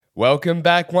Welcome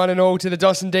back, one and all, to the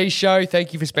Dawson D Show.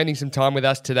 Thank you for spending some time with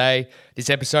us today. This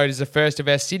episode is the first of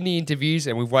our Sydney interviews,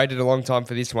 and we've waited a long time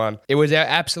for this one. It was our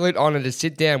absolute honour to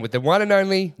sit down with the one and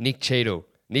only Nick Cheadle.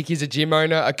 Nick is a gym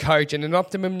owner, a coach, and an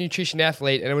Optimum nutrition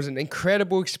athlete, and it was an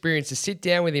incredible experience to sit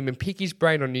down with him and pick his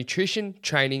brain on nutrition,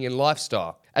 training, and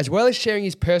lifestyle, as well as sharing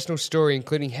his personal story,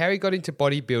 including how he got into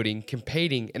bodybuilding,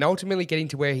 competing, and ultimately getting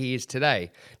to where he is today.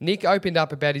 Nick opened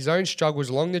up about his own struggles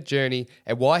along the journey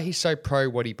and why he's so pro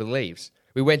what he believes.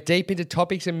 We went deep into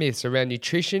topics and myths around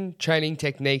nutrition, training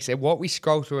techniques, and what we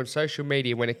scroll through on social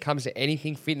media when it comes to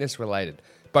anything fitness related,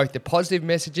 both the positive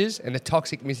messages and the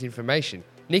toxic misinformation.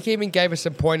 Nick even gave us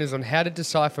some pointers on how to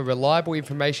decipher reliable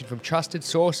information from trusted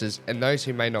sources and those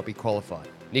who may not be qualified.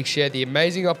 Nick shared the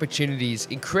amazing opportunities,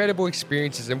 incredible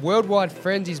experiences, and worldwide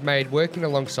friends he's made working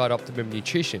alongside Optimum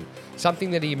Nutrition,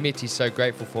 something that he admits he's so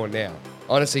grateful for now.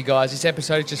 Honestly, guys, this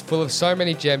episode is just full of so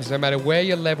many gems, no matter where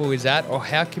your level is at or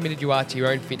how committed you are to your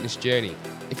own fitness journey.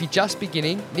 If you're just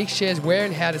beginning, Nick shares where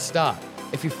and how to start.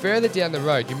 If you're further down the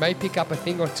road, you may pick up a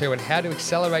thing or two on how to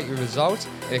accelerate your results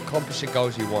and accomplish the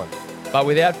goals you want. But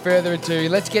without further ado,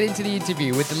 let's get into the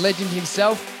interview with the legend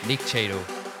himself, Nick Cheadle.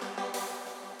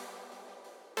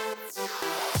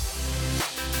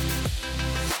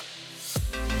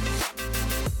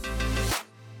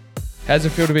 How's it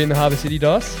feel to be in the Harbour City,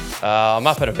 Doss? I'm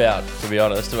up and about, to be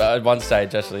honest. At one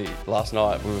stage, actually, last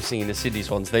night, we were singing the Sydney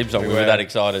Swans theme song. We were that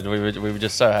excited. We were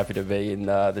just so happy to be in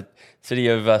the city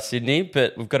of Sydney.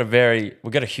 But we've got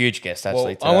a huge guest,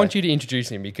 actually, today. I want you to introduce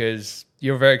him because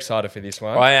you're very excited for this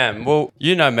one. I am. Well,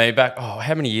 you know me back,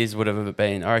 how many years would it have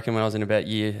been? I reckon when I was in about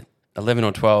year 11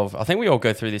 or 12. I think we all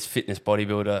go through this fitness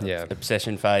bodybuilder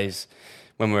obsession phase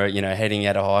when we're, heading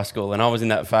out of high school. And I was in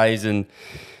that phase, and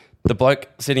the bloke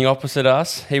sitting opposite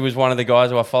us, he was one of the guys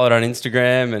who I followed on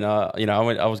Instagram, and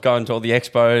I was going to all the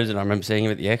expos, and I remember seeing him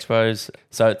at the expos.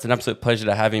 So it's an absolute pleasure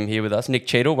to have him here with us. Nick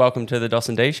Cheadle, welcome to the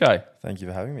Dawson D Show. Thank you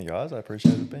for having me, guys. I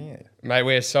appreciate being here. Mate,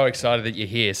 we're so excited that you're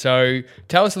here. So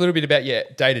tell us a little bit about your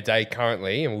day-to-day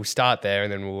currently, and we'll start there,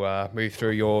 and then we'll move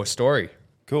through your story.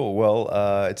 Cool. Well,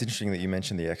 it's interesting that you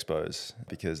mentioned the expos,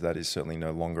 because that is certainly no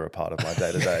longer a part of my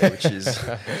day-to-day, which is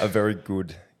a very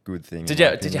good thing. Did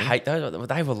you hate those?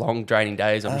 They were long, draining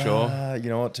days, I'm sure. You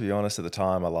know what? To be honest, at the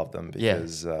time, I loved them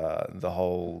because the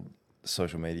whole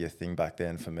social media thing back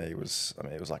then for me was,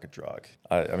 it was like a drug.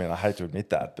 I hate to admit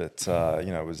that, but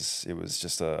it was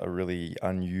just a really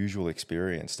unusual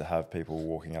experience to have people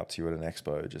walking up to you at an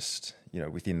expo, just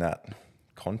within that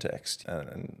context,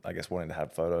 and I guess wanting to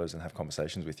have photos and have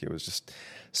conversations with you. It was just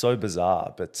so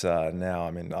bizarre. But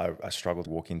now, I struggle to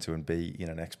walk into and be in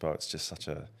an expo. It's just such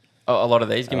a lot of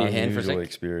these. Give me a hand for a sec.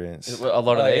 Experience. A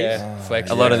lot of these. Yeah. Flex.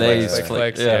 A lot of these.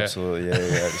 Flex. Yeah. Absolutely. Yeah.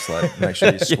 Just like make sure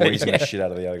you're squeezing the shit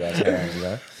out of the other guy's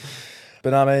hands.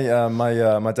 But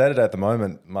my day to day at the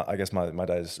moment, my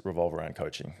days revolve around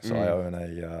coaching. So I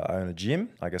own a gym.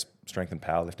 I guess strength and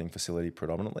powerlifting facility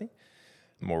predominantly.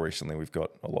 More recently, we've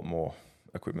got a lot more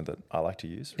equipment that I like to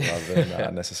use rather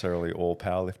than necessarily all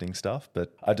powerlifting stuff.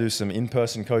 But I do some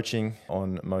in-person coaching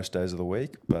on most days of the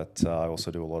week, but I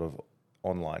also do a lot of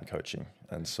online coaching.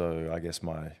 And so I guess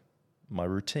my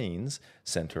routines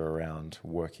center around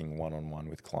working one-on-one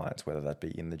with clients, whether that be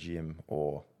in the gym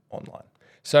or online.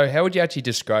 So how would you actually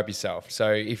describe yourself?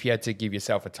 So if you had to give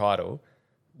yourself a title,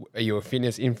 are you a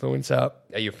fitness influencer?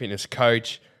 Are you a fitness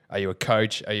coach? Are you a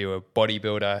coach? Are you a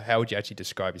bodybuilder? How would you actually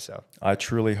describe yourself? I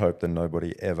truly hope that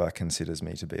nobody ever considers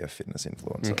me to be a fitness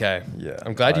influencer. Okay. Yeah.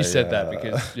 I'm glad you said that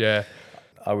because,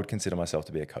 I would consider myself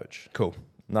to be a coach. Cool.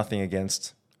 Nothing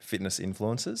against fitness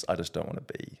influencers. I just don't want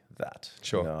to be that.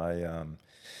 Sure.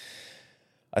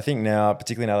 I think now,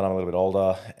 particularly now that I'm a little bit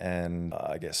older and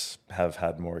I guess have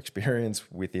had more experience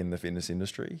within the fitness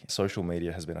industry, social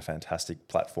media has been a fantastic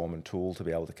platform and tool to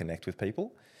be able to connect with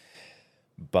people.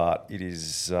 But it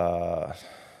is the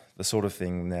sort of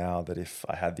thing now that if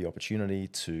I had the opportunity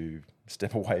to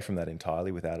step away from that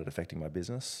entirely without it affecting my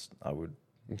business, I would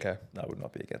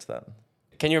not be against that.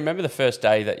 Can you remember the first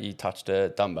day that you touched a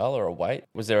dumbbell or a weight?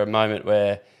 Was there a moment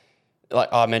where, like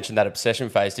I mentioned that obsession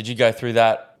phase, did you go through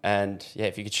that? And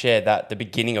if you could share that, the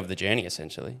beginning of the journey,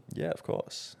 essentially. Yeah, of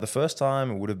course. The first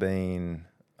time I would have been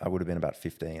about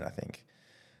 15, I think.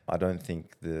 I don't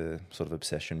think the sort of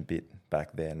obsession bit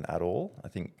back then at all. I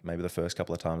think maybe the first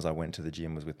couple of times I went to the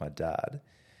gym was with my dad.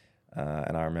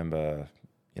 And I remember,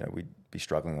 we'd be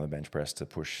struggling on the bench press to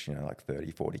push, like 30,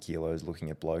 40 kilos,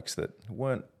 looking at blokes that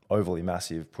weren't overly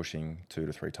massive, pushing 2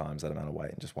 to 3 times that amount of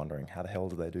weight and just wondering how the hell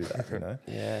do they do that,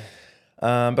 Yeah.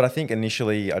 But I think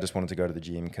initially I just wanted to go to the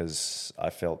gym because I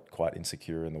felt quite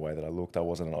insecure in the way that I looked. I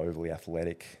wasn't an overly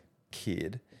athletic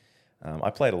kid. I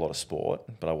played a lot of sport,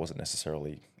 but I wasn't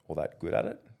necessarily all that good at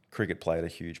it. Cricket played a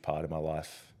huge part in my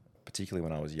life, particularly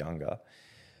when I was younger.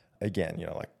 Again,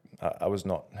 like I was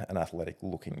not an athletic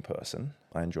looking person.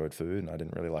 I enjoyed food and I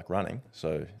didn't really like running.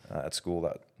 So at school,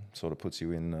 that sort of puts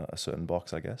you in a certain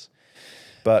box, I guess.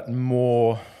 But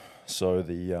more so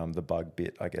the bug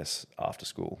bit, I guess, after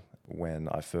school, when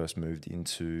I first moved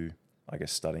into, I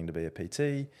guess, studying to be a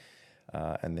PT,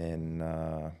 and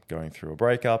then going through a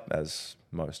breakup, as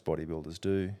most bodybuilders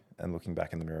do, and looking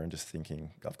back in the mirror and just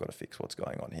thinking, I've got to fix what's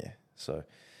going on here. So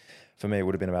for me, it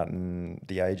would have been about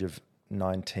the age of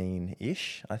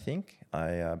 19-ish, I think.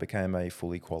 I became a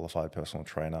fully qualified personal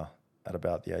trainer at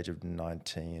about the age of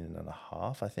 19 and a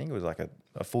half, I think. It was like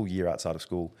a full year outside of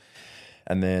school.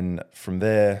 And then from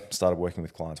there, started working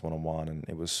with clients one-on-one. And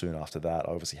it was soon after that,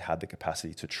 I obviously had the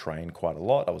capacity to train quite a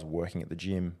lot. I was working at the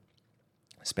gym,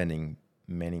 spending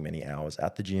many, many hours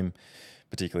at the gym,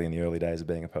 particularly in the early days of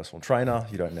being a personal trainer.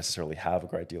 You don't necessarily have a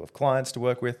great deal of clients to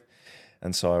work with.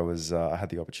 And so I had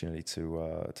the opportunity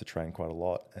to train quite a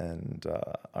lot. And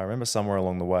I remember somewhere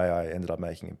along the way, I ended up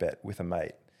making a bet with a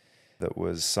mate that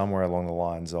was somewhere along the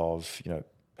lines of,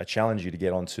 I challenge you to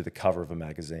get onto the cover of a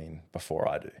magazine before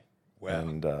I do. Wow.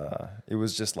 And it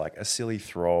was just like a silly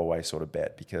throwaway sort of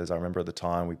bet, because I remember at the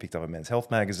time we picked up a Men's Health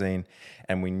magazine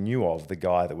and we knew of the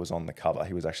guy that was on the cover.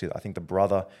 He was actually, I think, the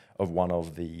brother of one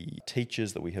of the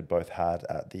teachers that we had both had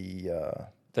at the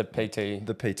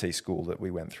PT school that we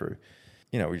went through.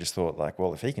 We just thought like,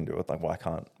 well, if he can do it, like why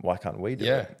can't we do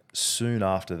it? Soon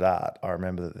after that, I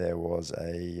remember that there was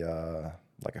a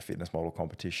fitness model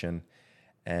competition,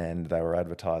 and they were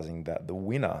advertising that the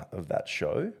winner of that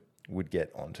show would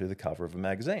get onto the cover of a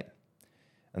magazine.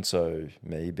 And so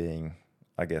me being,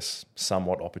 I guess,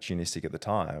 somewhat opportunistic at the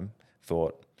time,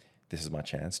 thought this is my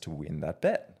chance to win that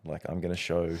bet. Like I'm going to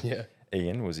show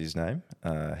Ian was his name.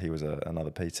 He was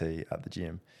another PT at the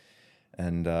gym.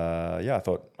 And I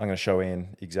thought I'm going to show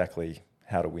Ian exactly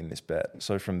how to win this bet.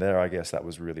 So from there, I guess that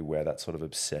was really where that sort of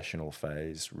obsessional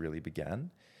phase really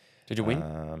began. Did you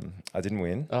win? I didn't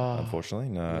win, unfortunately.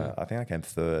 No, yeah. I think I came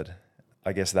third.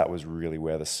 I guess that was really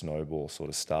where the snowball sort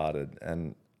of started.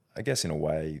 And I guess in a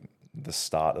way, the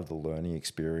start of the learning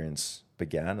experience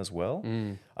began as well.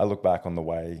 I look back on the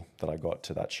way that I got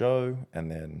to that show,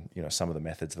 and then, some of the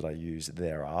methods that I used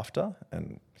thereafter,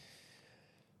 and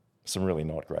some really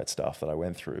not great stuff that I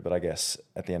went through. But I guess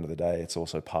at the end of the day, it's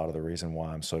also part of the reason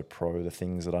why I'm so pro the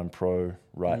things that I'm pro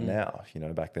right now.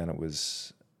 Back then it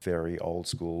was very old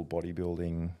school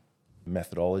bodybuilding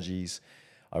methodologies.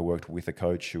 I worked with a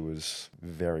coach who was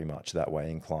very much that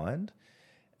way inclined.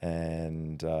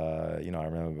 And, I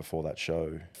remember before that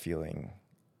show feeling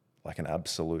like an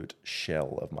absolute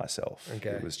shell of myself. Okay.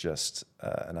 It was just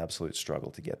an absolute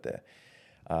struggle to get there.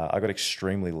 I got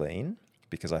extremely lean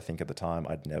because I think at the time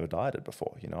I'd never dieted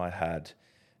before. I had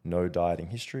no dieting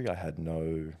history. I had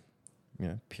no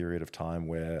period of time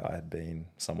where I had been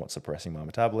somewhat suppressing my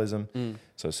metabolism.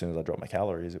 So as soon as I dropped my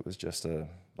calories, it was just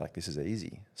this is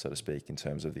easy, so to speak, in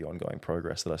terms of the ongoing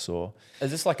progress that I saw. Is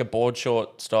this like a board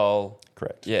short style?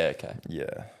 Correct. Yeah, okay.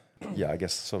 Yeah, I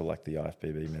guess sort of like the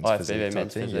IFBB men's physique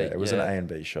type thing. Yeah, it was an A and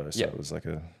B show, so it was like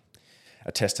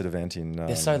a tested event in...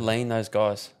 They're so lean, those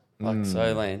guys.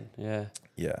 So lean, yeah.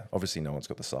 Yeah, obviously no one's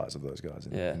got the size of those guys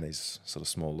in these sort of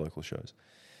small local shows.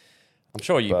 I'm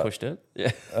sure you pushed it.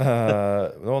 Yeah.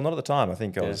 Well, not at the time. I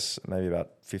think I was maybe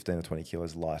about 15 or 20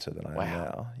 kilos lighter than I am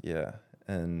now. Yeah.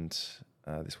 And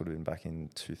this would have been back in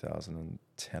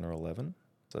 2010 or 11.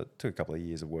 So it took a couple of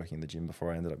years of working in the gym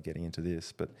before I ended up getting into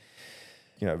this. But,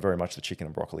 very much the chicken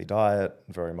and broccoli diet,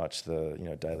 very much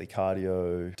the, daily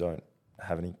cardio, don't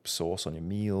have any sauce on your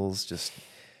meals, just...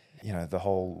 the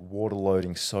whole water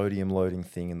loading, sodium loading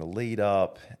thing in the lead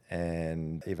up,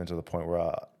 and even to the point where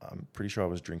I'm pretty sure I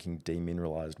was drinking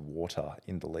demineralized water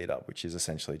in the lead up, which is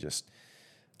essentially just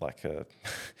like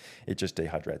it just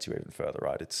dehydrates you even further,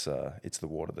 right? It's the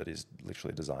water that is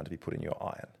literally designed to be put in your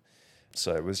iron.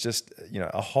 So it was just,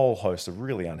 a whole host of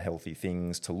really unhealthy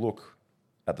things to look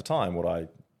at the time, what I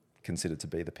considered to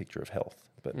be the picture of health.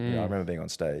 But I remember being on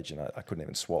stage and I couldn't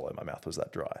even swallow. My mouth was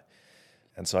that dry.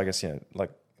 And so I guess,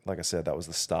 like I said, that was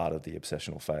the start of the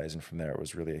obsessional phase. And from there, it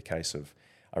was really a case of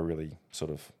I really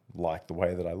sort of like the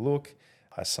way that I look.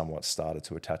 I somewhat started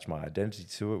to attach my identity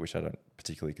to it, which I don't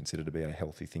particularly consider to be a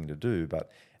healthy thing to do. But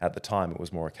at the time, it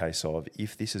was more a case of,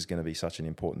 if this is going to be such an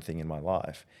important thing in my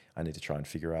life, I need to try and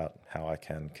figure out how I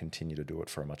can continue to do it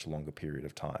for a much longer period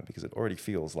of time, because it already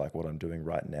feels like what I'm doing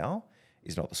right now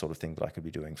is not the sort of thing that I could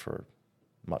be doing for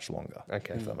much longer,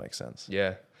 if that makes sense.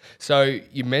 Yeah. So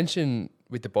you mentioned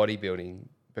with the bodybuilding,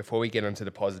 before we get onto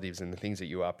the positives and the things that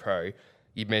you are pro,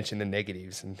 you mentioned the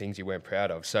negatives and things you weren't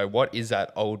proud of. So what is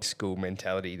that old school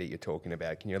mentality that you're talking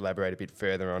about? Can you elaborate a bit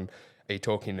further on? Are you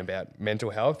talking about mental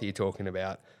health? Are you talking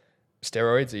about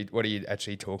steroids? What are you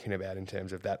actually talking about in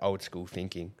terms of that old school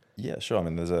thinking? Yeah, sure. I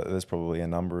mean, there's probably a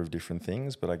number of different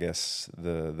things, but I guess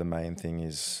the main thing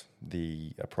is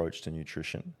the approach to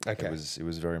nutrition. Okay. It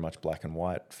was very much black and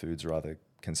white. Foods are either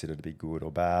considered to be good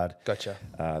or bad. Gotcha.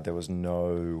 There was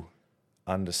no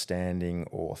understanding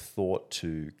or thought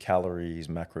to calories,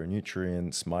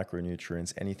 macronutrients,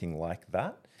 micronutrients, anything like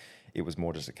that. It was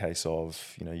more just a case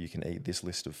of, you can eat this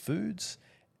list of foods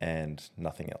and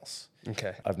nothing else.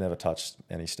 Okay. I've never touched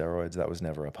any steroids. That was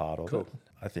never a part of it.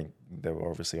 I think there were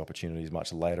obviously opportunities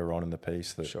much later on in the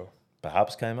piece that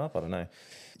perhaps came up. I don't know.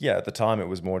 Yeah, at the time it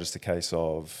was more just a case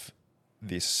of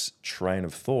this train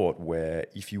of thought where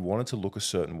if you wanted to look a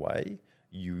certain way,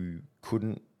 you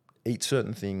couldn't eat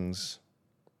certain things,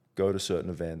 go to certain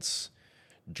events,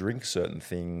 drink certain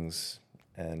things,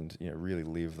 and really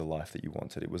live the life that you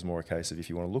wanted. It was more a case of if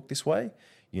you want to look this way,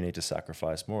 you need to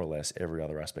sacrifice more or less every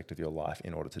other aspect of your life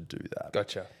in order to do that.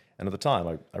 Gotcha. And at the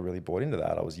time, I really bought into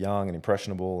that. I was young and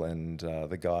impressionable, and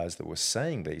the guys that were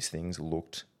saying these things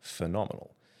looked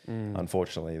phenomenal.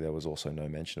 Unfortunately, there was also no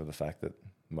mention of the fact that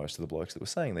most of the blokes that were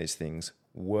saying these things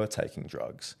were taking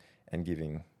drugs and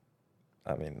giving,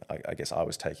 I guess I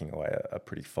was taking away a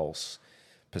pretty false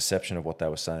perception of what they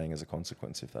were saying as a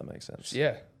consequence, if that makes sense.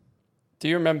 Yeah. Do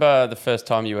you remember the first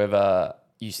time you ever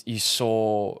you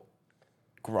saw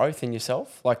growth in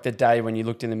yourself? Like the day when you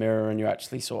looked in the mirror and you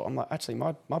actually saw, I'm like, actually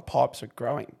my pipes are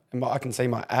growing and I can see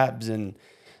my abs. And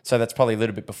so that's probably a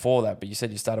little bit before that, but you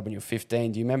said you started when you were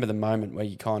 15. Do you remember the moment where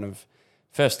you kind of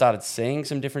first started seeing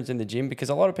some difference in the gym? Because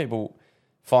a lot of people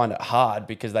find it hard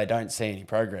because they don't see any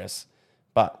progress,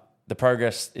 but the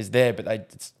progress is there, but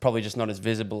it's probably just not as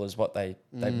visible as what they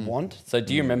want. So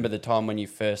do you remember the time when you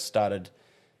first started?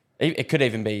 It could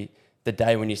even be the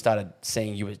day when you started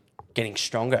seeing you were getting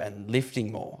stronger and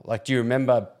lifting more. Like, do you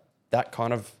remember that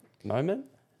kind of moment?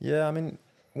 Yeah, I mean,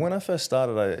 when I first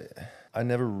started, I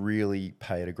never really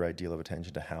paid a great deal of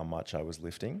attention to how much I was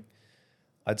lifting.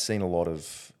 I'd seen a lot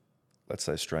of, let's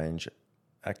say, strange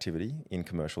activity in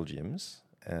commercial gyms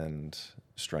and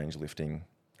strange lifting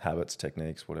habits,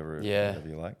 techniques, whatever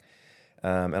you like.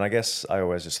 And I guess I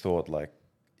always just thought, like,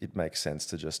 it makes sense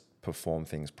to just perform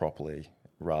things properly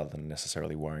rather than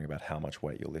necessarily worrying about how much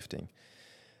weight you're lifting.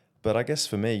 But I guess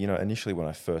for me, initially when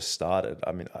I first started,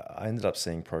 I ended up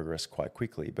seeing progress quite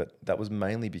quickly, but that was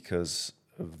mainly because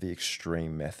of the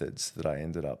extreme methods that I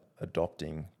ended up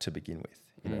adopting to begin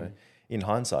with. In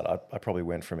hindsight, I probably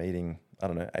went from eating,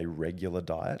 a regular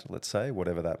diet, let's say,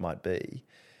 whatever that might be,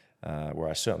 where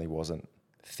I certainly wasn't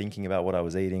thinking about what I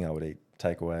was eating. I would eat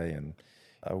takeaway and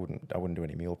I wouldn't do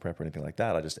any meal prep or anything like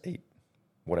that. I just eat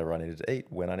whatever I needed to eat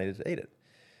when I needed to eat it.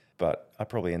 But I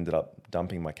probably ended up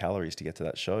dumping my calories to get to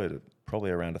that show to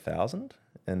probably around 1,000.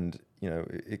 And,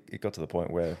 it got to the point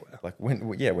where, like,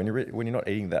 when you're not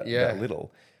eating that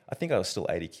little, I think I was still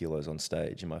 80 kilos on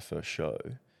stage in my first show.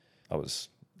 I was,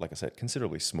 like I said,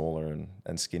 considerably smaller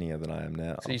and skinnier than I am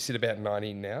now. So you sit about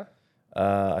 90 now?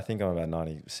 I think I'm about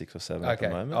 96 or 7 at the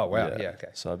moment. Oh, wow. Yeah, okay.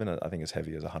 So I've been, I think, as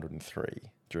heavy as 103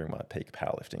 during my peak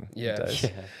powerlifting days. Yeah.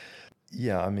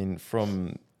 Yeah, I mean,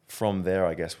 from there,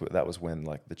 I guess that was when,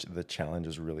 like, the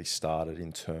challenges really started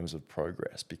in terms of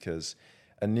progress, because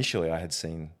initially I had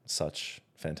seen such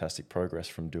fantastic progress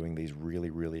from doing these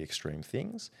really, really extreme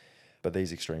things. But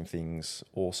these extreme things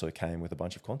also came with a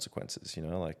bunch of consequences,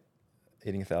 like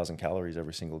eating 1,000 calories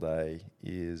every single day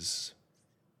is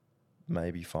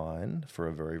maybe fine for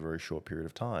a very, very short period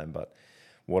of time. But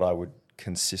what I would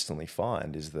consistently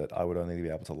find is that I would only be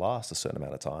able to last a certain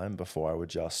amount of time before I would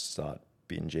just start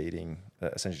binge eating,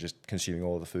 essentially just consuming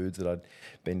all of the foods that I'd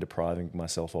been depriving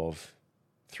myself of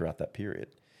throughout that period.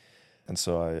 And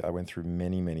so I went through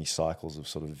many, many cycles of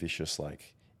sort of vicious,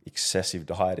 like, excessive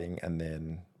dieting, and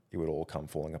then it would all come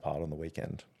falling apart on the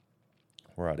weekend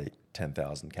where I'd eat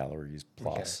 10,000 calories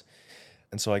plus. Okay.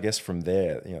 And so I guess from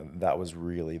there, that was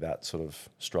really that sort of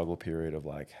struggle period of,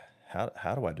 like,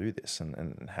 how do I do this?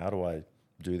 And how do I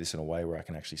do this in a way where I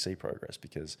can actually see progress?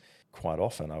 Because quite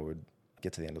often I would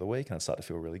get to the end of the week and I'd start to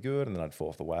feel really good, and then I'd fall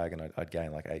off the wagon and I'd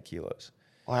gain like 8 kilos.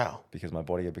 Wow. Because my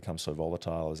body had become so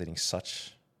volatile. I was eating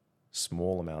such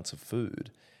small amounts of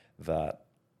food that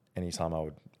anytime I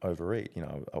would overeat,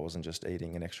 I wasn't just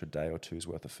eating an extra day or two's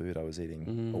worth of food. I was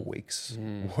eating a week's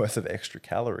worth of extra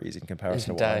calories in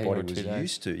comparison to what my body was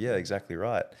used to. Yeah, exactly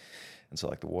right. And so,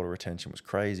 like, the water retention was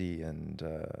crazy. And,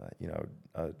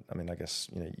 I guess,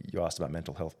 you asked about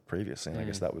mental health previously, and I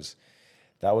guess that was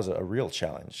a real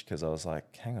challenge, because I was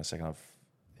like, hang on a second,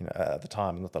 at the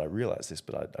time, not that I realized this,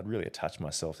 but I'd really attached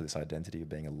myself to this identity of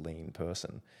being a lean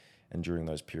person. And during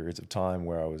those periods of time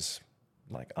where I was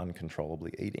like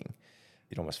uncontrollably eating,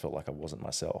 it almost felt like I wasn't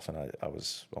myself. And I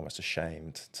was almost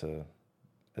ashamed to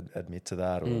admit to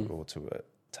that or to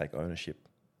take ownership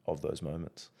of those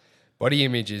moments. Body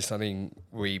image is something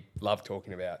we love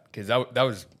talking about because that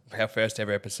was our first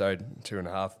ever episode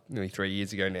 2.5, nearly 3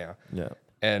 years ago now. Yeah.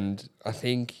 And I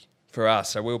think for us,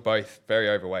 so we were both very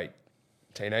overweight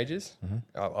teenagers. Mm-hmm.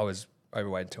 I was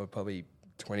overweight until probably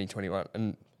 2021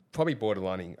 and probably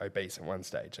borderlining obese at one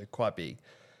stage, so quite big.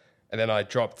 And then I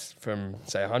dropped from,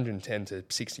 say, 110 to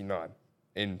 69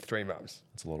 in 3 months.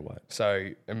 That's a lot of weight. So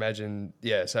imagine,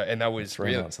 and that was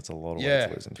 3 months, that's a lot of weight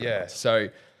to lose in 3 months. So,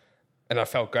 and I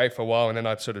felt great for a while, and then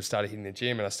I sort of started hitting the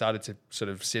gym, and I started to sort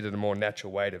of sit at a more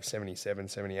natural weight of 77,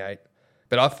 78.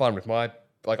 But I find with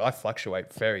I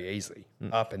fluctuate very easily,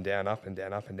 up and down, up and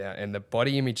down, up and down. And the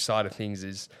body image side of things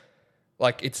is,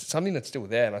 like, it's something that's still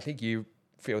there, and I think you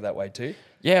feel that way too.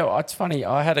 Yeah, well, it's funny.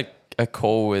 I had a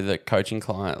call with a coaching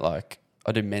client. Like,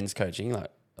 I do men's coaching,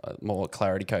 like more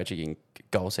clarity coaching and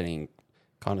goal setting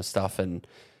kind of stuff. And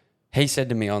he said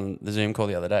to me on the Zoom call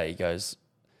the other day, he goes,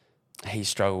 he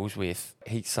struggles with,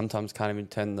 he sometimes can't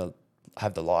even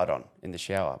have the light on in the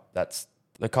shower. That's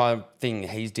the kind of thing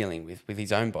he's dealing with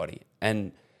his own body.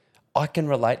 And I can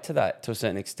relate to that to a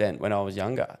certain extent when I was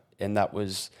younger. And that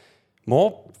was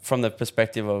more from the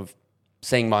perspective of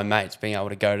seeing my mates being able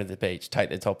to go to the beach, take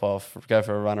their top off, go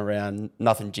for a run around,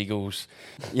 nothing jiggles.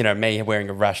 You know, me wearing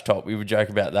a rash top, we would joke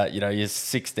about that. You know, you're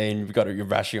 16, you've got your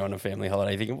rashy on a family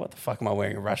holiday, thinking, what the fuck am I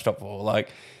wearing a rash top for? Like,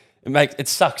 it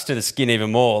sucks to the skin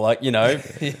even more, like, you know.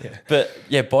 Yeah. But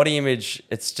yeah, body image,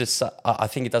 it's just, I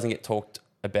think it doesn't get talked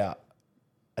about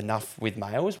enough with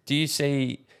males. Do you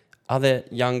see other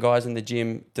young guys in the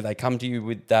gym, do they come to you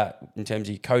with that in terms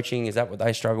of your coaching? Is that what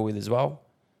they struggle with as well?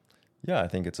 Yeah, I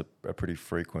think it's a pretty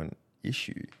frequent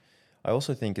issue. I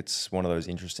also think it's one of those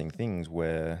interesting things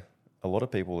where a lot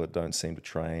of people that don't seem to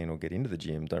train or get into the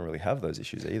gym don't really have those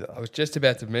issues either. I was just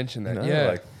about to mention that,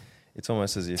 Like, it's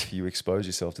almost as if you expose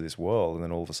yourself to this world and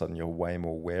then all of a sudden you're way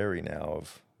more wary now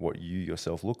of what you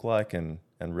yourself look like and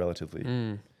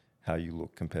relatively how you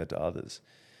look compared to others.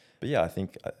 But yeah, I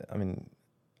think,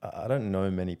 I don't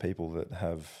know many people that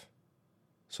have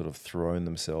sort of thrown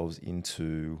themselves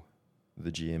into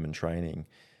the gym and training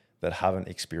that haven't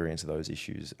experienced those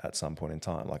issues at some point in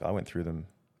time. Like, I went through them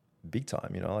big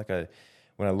time, you know, like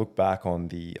when I look back on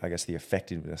the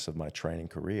effectiveness of my training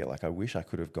career, like, I wish I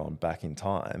could have gone back in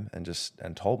time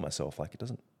and told myself, like,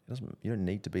 you don't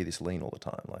need to be this lean all the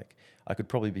time. Like, I could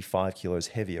probably be 5 kilos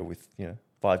heavier with,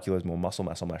 5 kilos more muscle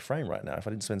mass on my frame right now if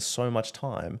I didn't spend so much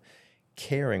time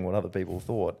caring what other people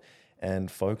thought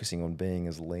and focusing on being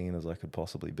as lean as I could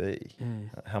possibly be.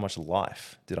 How much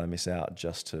life did I miss out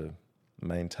just to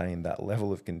maintain that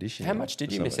level of conditioning? How much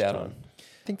did you miss out on?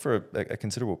 I think for a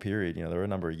considerable period, there were a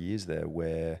number of years there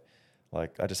where,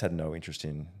 like, I just had no interest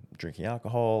in drinking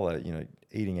alcohol,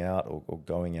 eating out or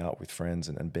going out with friends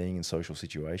and being in social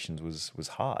situations was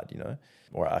hard,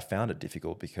 or I found it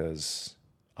difficult because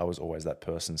I was always that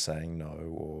person saying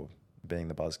no or being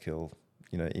the buzzkill,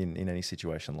 in any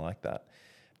situation like that,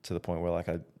 to the point where, like,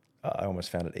 I almost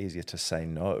found it easier to say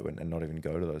no and not even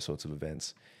go to those sorts of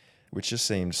events, which just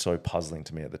seemed so puzzling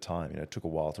to me at the time. It took a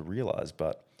while to realize,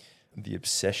 but the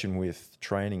obsession with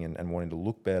training and wanting to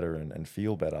look better and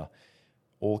feel better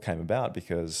all came about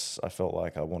because I felt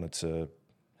like I wanted to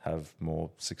have more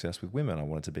success with women. I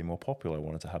wanted to be more popular. I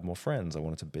wanted to have more friends. I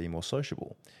wanted to be more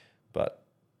sociable. But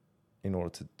in order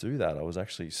to do that, I was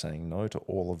actually saying no to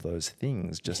all of those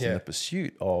things just in the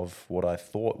pursuit of what I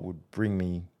thought would bring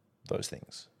me those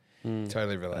things.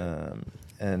 Totally relate.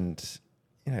 And,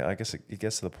 I guess it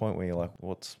gets to the point where you're like,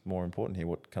 what's more important here?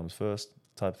 What comes first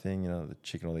type thing, the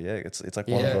chicken or the egg? It's like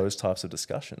one of those types of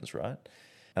discussions, right?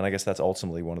 And I guess that's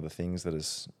ultimately one of the things that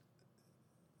has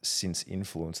since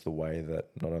influenced the way that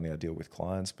not only I deal with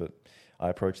clients, but I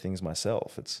approach things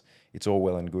myself. It's all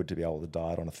well and good to be able to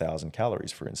diet on 1,000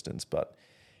 calories, for instance, but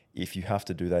if you have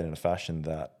to do that in a fashion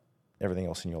that everything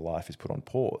else in your life is put on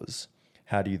pause,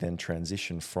 how do you then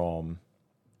transition from,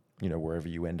 wherever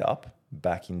you end up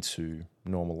back into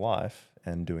normal life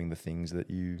and doing the things that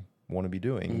you want to be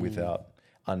doing without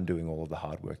undoing all of the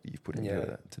hard work that you've put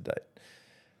into to date?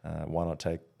 Why not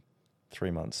take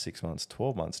 3 months, 6 months,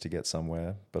 12 months to get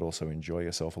somewhere, but also enjoy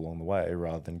yourself along the way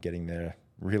rather than getting there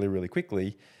really, really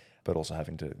quickly, but also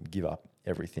having to give up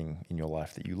everything in your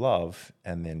life that you love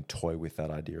and then toy with that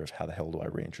idea of how the hell do I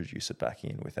reintroduce it back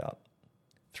in without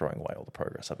throwing away all the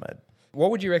progress I've made.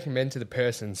 What would you recommend to the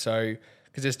person? So,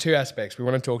 because there's two aspects. We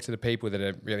want to talk to the people that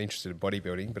are really interested in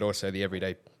bodybuilding, but also the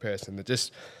everyday person that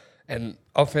just, and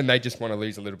often they just want to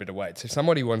lose a little bit of weight. So if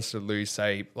somebody wants to lose,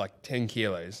 say, like 10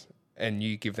 kilos, and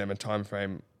you give them a time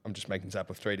frame, I'm just making this up,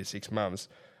 of 3 to 6 months,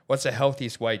 what's the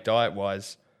healthiest way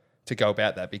diet-wise to go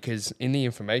about that? Because in the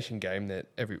information game that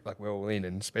we're all in,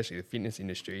 and especially the fitness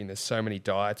industry, and there's so many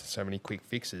diets and so many quick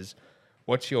fixes,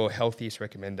 what's your healthiest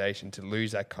recommendation to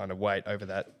lose that kind of weight over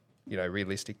that,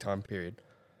 realistic time period?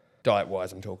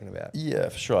 Diet-wise, I'm talking about. Yeah,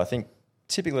 for sure. I think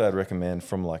typically I'd recommend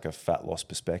from like a fat loss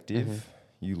perspective,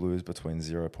 you lose between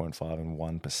 0.5 and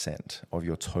 1% of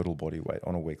your total body weight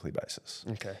on a weekly basis.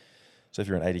 Okay. So if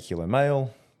you're an 80 kilo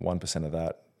male, 1% of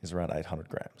that is around 800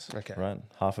 grams. Okay. Right?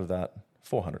 Half of that,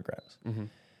 400 grams.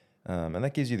 And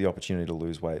that gives you the opportunity to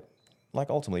lose weight, like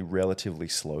ultimately relatively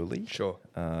slowly. Sure.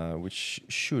 Which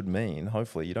should mean,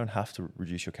 hopefully, you don't have to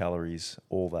reduce your calories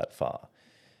all that far.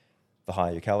 The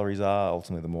higher your calories are,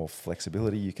 ultimately, the more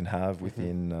flexibility you can have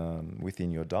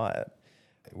within your diet.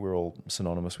 We're all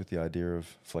synonymous with the idea of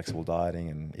flexible dieting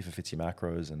and if it fits your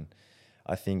macros. And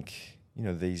I think,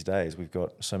 these days we've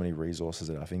got so many resources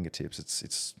at our fingertips.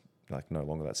 It's like no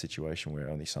longer that situation where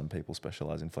only some people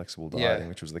specialize in flexible dieting,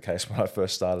 which was the case when I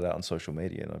first started out on social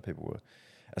media. People were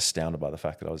astounded by the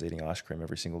fact that I was eating ice cream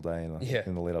every single day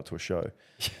in the lead up to a show.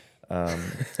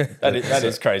 That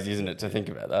is crazy, isn't it, to think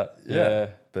about that? Yeah.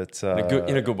 But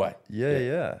in a good way.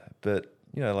 Yeah. But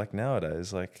like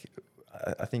nowadays, like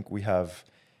I think we have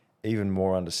even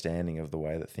more understanding of the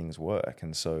way that things work,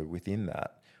 and so within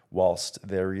that, whilst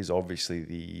there is obviously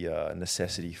the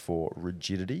necessity for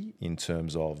rigidity in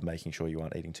terms of making sure you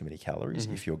aren't eating too many calories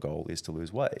if your goal is to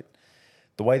lose weight,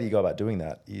 the way that you go about doing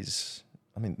that is,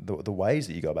 the ways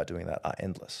that you go about doing that are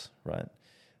endless, right?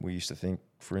 We used to think,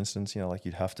 for instance, like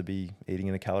you'd have to be eating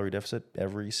in a calorie deficit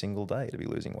every single day to be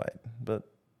losing weight. But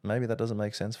maybe that doesn't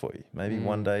make sense for you. Maybe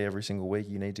one day every single week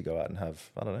you need to go out and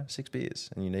have, 6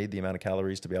 beers. And you need the amount of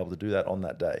calories to be able to do that on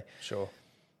that day. Sure.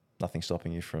 Nothing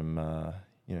stopping you from,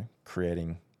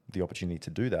 creating the opportunity to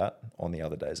do that on the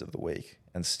other days of the week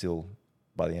and still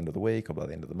by the end of the week or by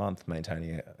the end of the month,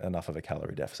 maintaining enough of a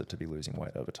calorie deficit to be losing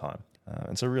weight over time.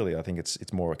 And so really, I think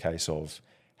it's more a case of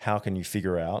how can you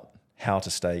figure out how to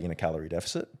stay in a calorie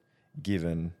deficit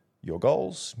given your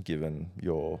goals, given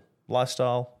your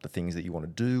lifestyle, the things that you want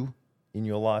to do in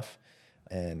your life,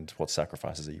 and what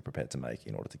sacrifices are you prepared to make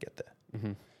in order to get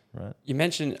there. Right. You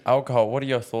mentioned alcohol. What are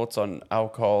your thoughts on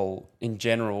alcohol in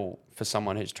general for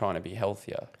someone who's trying to be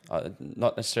healthier?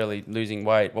 Not necessarily losing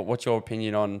weight, but what's your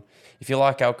opinion on, if you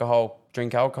like alcohol,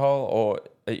 drink alcohol, or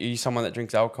are you someone that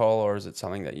drinks alcohol, or is it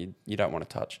something that you don't want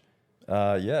to touch?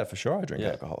 Yeah, for sure I drink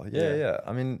alcohol. Yeah.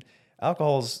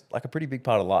 Alcohol's like a pretty big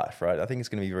part of life, right? I think it's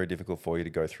going to be very difficult for you to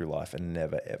go through life and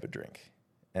never, ever drink.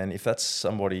 And if that's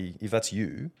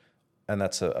you, and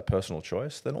that's a personal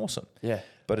choice, then awesome. Yeah.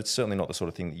 But it's certainly not the sort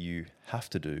of thing that you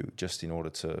have to do just in order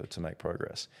to make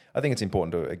progress. I think it's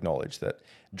important to acknowledge that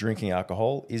drinking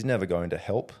alcohol is never going to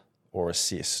help or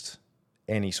assist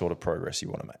any sort of progress you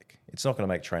want to make. It's not going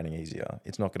to make training easier.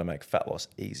 It's not going to make fat loss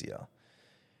easier.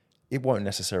 It won't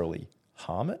necessarily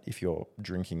harm it if you're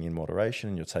drinking in moderation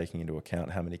and you're taking into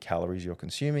account how many calories you're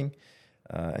consuming,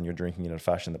 and you're drinking in a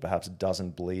fashion that perhaps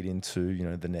doesn't bleed into,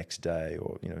 the next day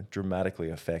or, dramatically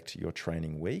affect your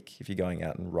training week. If you're going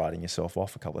out and riding yourself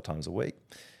off a couple of times a week,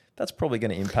 that's probably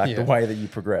going to impact the way that you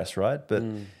progress, right? But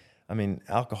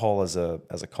alcohol as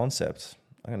a concept,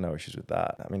 I got no issues with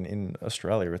that. In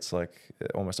Australia, it's like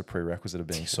almost a prerequisite of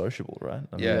being sociable, right?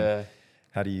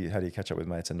 How do you catch up with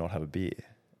mates and not have a beer?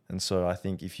 And so I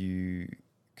think if you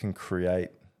can create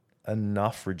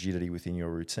enough rigidity within your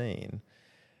routine,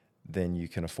 then you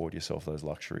can afford yourself those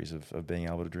luxuries of being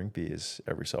able to drink beers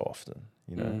every so often.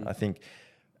 I think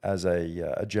as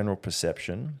a general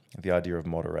perception, the idea of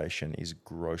moderation is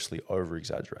grossly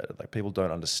over-exaggerated. Like people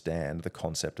don't understand the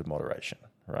concept of moderation,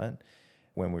 right?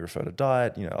 When we refer to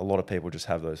diet, a lot of people just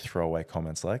have those throwaway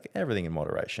comments like everything in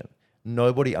moderation.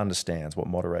 Nobody understands what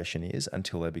moderation is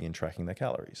until they begin tracking their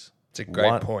calories. It's a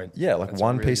great point. Yeah, like That's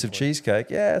one really piece of cheesecake.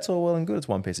 Yeah, it's all well and good. It's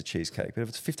one piece of cheesecake. But if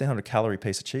it's a 1,500 calorie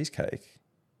piece of cheesecake,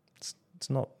 it's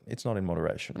not in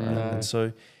moderation, right? No. And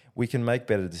so we can make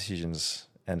better decisions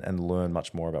and learn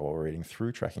much more about what we're eating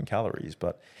through tracking calories.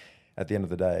 But at the end of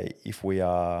the day, if we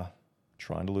are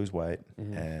trying to lose weight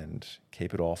and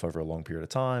keep it off over a long period of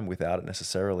time without it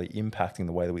necessarily impacting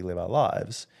the way that we live our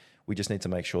lives, we just need to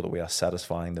make sure that we are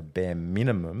satisfying the bare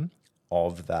minimum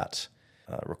of that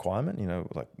requirement.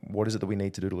 Like what is it that we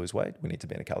need to do to lose weight? We need to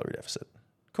be in a calorie deficit.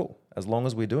 Cool. As long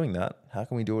as we're doing that, how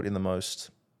can we do it in the most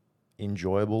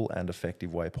enjoyable and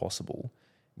effective way possible,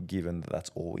 given that that's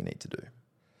all we need to do?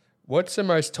 What's the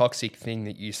most toxic thing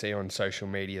that you see on social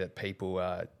media that people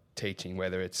are teaching,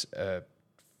 whether it's a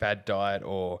fad diet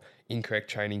or incorrect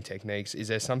training techniques? Is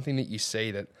there something that you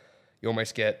see that you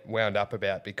almost get wound up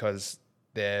about because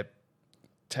they're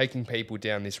taking people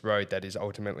down this road that is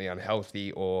ultimately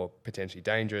unhealthy or potentially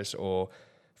dangerous or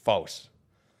false?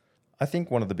 I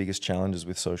think one of the biggest challenges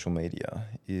with social media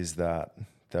is that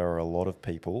there are a lot of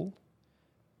people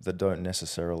that don't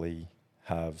necessarily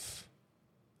have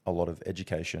a lot of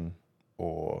education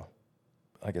or,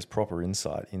 I guess, proper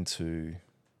insight into...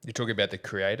 You're talking about the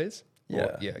creators?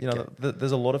 Yeah.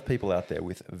 There's a lot of people out there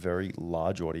with very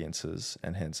large audiences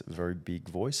and hence very big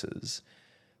voices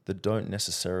that don't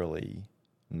necessarily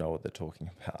know what they're talking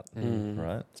about,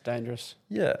 right? It's dangerous.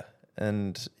 Yeah.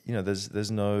 And, there's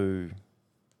no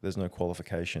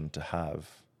qualification to have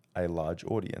a large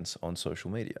audience on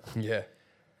social media. Yeah.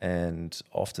 And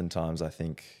oftentimes I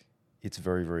think it's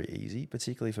very, very easy,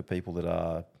 particularly for people that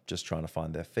are just trying to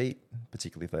find their feet,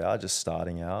 particularly if they are just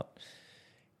starting out.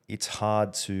 It's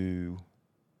hard to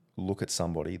look at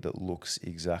somebody that looks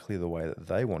exactly the way that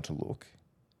they want to look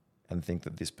and think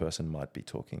that this person might be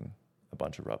talking a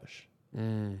bunch of rubbish.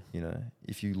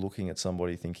 If you're looking at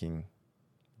somebody thinking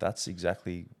that's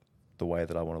exactly the way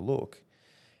that I want to look,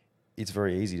 it's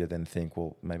very easy to then think,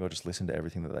 well, maybe I'll just listen to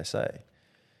everything that they say.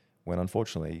 When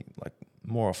unfortunately, like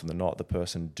more often than not, the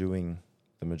person doing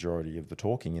the majority of the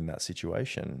talking in that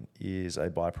situation is a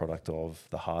byproduct of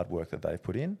the hard work that they've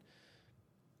put in,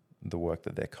 the work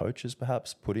that their coaches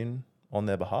perhaps put in on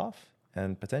their behalf,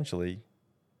 and potentially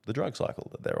the drug cycle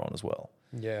that they're on as well.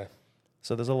 Yeah.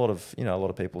 So there's a lot of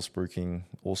people spruiking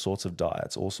all sorts of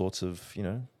diets, all sorts of,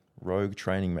 rogue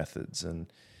training methods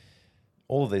and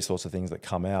all of these sorts of things that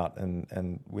come out,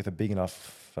 and with a big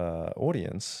enough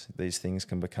audience, these things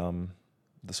can become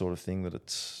the sort of thing that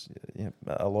it's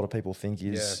a lot of people think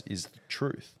is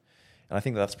truth. And I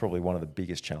think that's probably one of the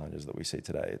biggest challenges that we see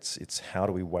today. It's how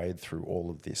do we wade through all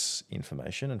of this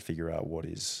information and figure out what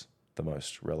is the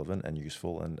most relevant and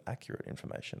useful and accurate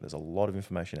information. There's a lot of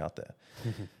information out there.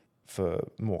 For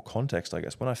more context, I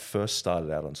guess, when I first started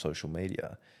out on social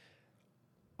media,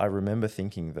 I remember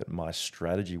thinking that my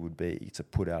strategy would be to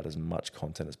put out as much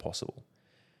content as possible.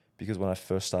 Because when I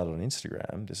first started on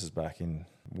Instagram, this is back in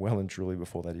well and truly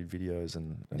before they did videos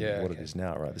and what it is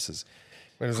now, right? This is...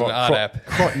 When it was an art app.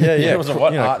 It was a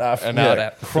what art app? An art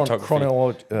app.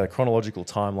 Chronological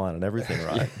timeline and everything,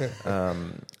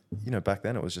 right? Back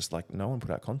then it was just like no one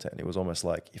put out content. It was almost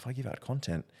like if I give out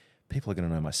content, people are going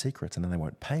to know my secrets and then they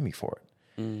won't pay me for it.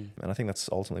 And I think that's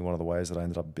ultimately one of the ways that I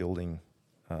ended up building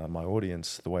my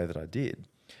audience the way that I did.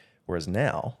 Whereas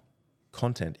now,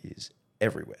 content is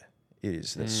everywhere.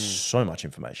 There's so much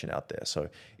information out there. So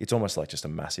it's almost like just a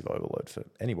massive overload for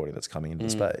anybody that's coming into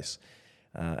the space.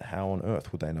 How on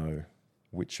earth would they know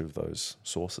which of those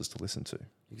sources to listen to?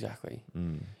 Exactly.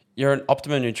 You're an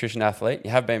Optimum nutrition athlete.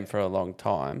 You have been for a long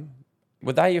time.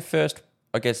 Were they your first,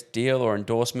 I guess, deal or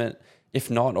endorsement? If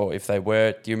not, or if they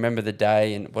were, do you remember the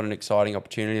day and what an exciting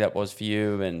opportunity that was for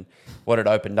you and what it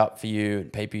opened up for you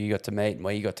and people you got to meet and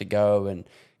where you got to go? And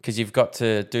because you've got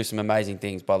to do some amazing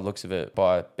things by the looks of it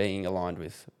by being aligned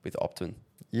with Optimum.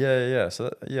 Yeah.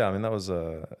 So, that was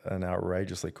an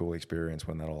outrageously cool experience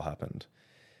when that all happened.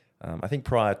 I think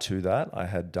prior to that, I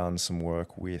had done some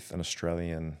work with an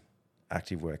Australian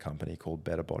activewear company called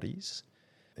Better Bodies.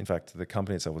 In fact, the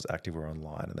company itself was Activewear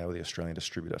Online, and they were the Australian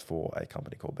distributor for a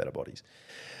company called Better Bodies.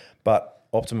 But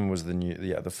Optimum was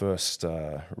the first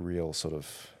real sort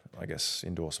of, I guess,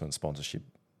 endorsement sponsorship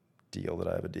deal that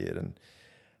I ever did. And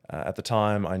at the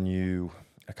time, I knew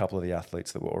a couple of the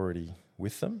athletes that were already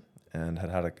with them and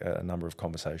had a number of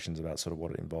conversations about sort of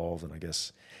what it involved. And I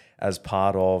guess as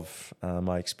part of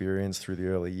my experience through the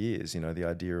early years, the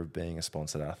idea of being a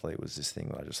sponsored athlete was this thing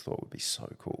that I just thought would be so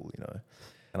cool,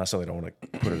 And I certainly don't want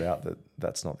to put it out that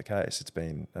that's not the case. It's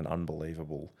been an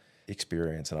unbelievable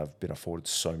experience and I've been afforded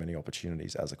so many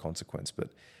opportunities as a consequence. But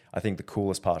I think the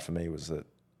coolest part for me was that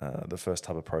the first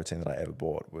type of protein that I ever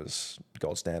bought was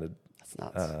gold standard.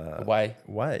 That's nuts. Whey.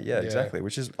 Yeah, exactly.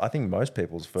 Which is, I think, most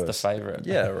people's first. It's the favourite.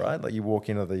 Yeah, right? Like you walk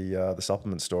into the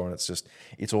supplement store and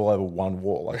it's all over one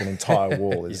wall. Like an entire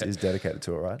wall is dedicated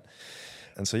to it, right?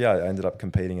 And so, I ended up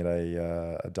competing at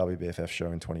a WBFF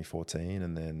show in 2014.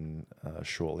 And then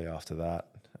shortly after that,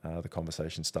 the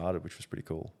conversation started, which was pretty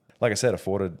cool. Like I said,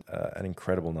 afforded an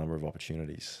incredible number of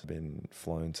opportunities. Been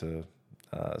flown to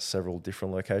several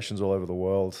different locations all over the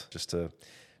world just to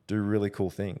do really cool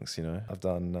things. I've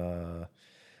done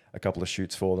a couple of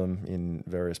shoots for them in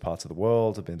various parts of the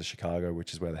world. I've been to Chicago,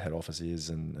 which is where the head office is.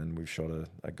 And we've shot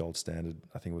a gold standard,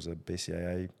 I think it was a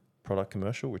BCAA product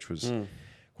commercial, which was...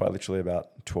 quite literally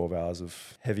about 12 hours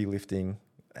of heavy lifting,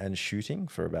 and shooting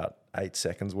for about 8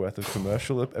 seconds worth of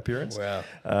commercial appearance. Wow.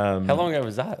 How long ago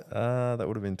was that? That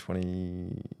would have been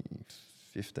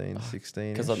 2015,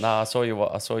 16. Because I saw you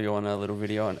on a little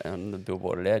video on the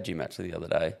billboard at our gym actually the other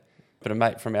day. But a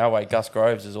mate from our way, Gus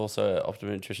Groves, is also an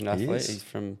Optimum Nutrition athlete. He's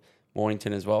from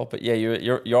Mornington as well. But yeah,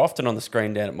 you're often on the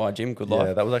screen down at my gym. Good luck.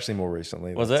 Yeah, that was actually more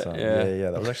recently. Was it?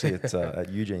 Yeah. That was actually at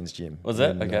Eugene's gym. Was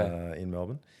it? In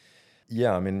Melbourne.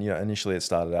 Yeah, I mean, initially it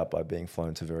started out by being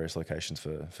flown to various locations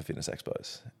for fitness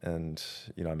expos. And,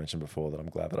 I mentioned before that I'm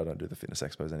glad that I don't do the fitness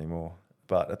expos anymore.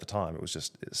 But at the time, it was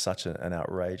just such an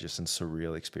outrageous and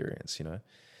surreal experience,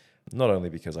 Not only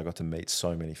because I got to meet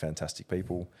so many fantastic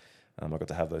people, I got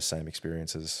to have those same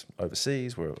experiences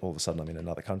overseas where all of a sudden I'm in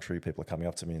another country, people are coming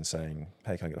up to me and saying,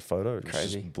 hey, can I get a photo? It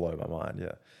just blow my mind,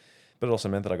 yeah. But it also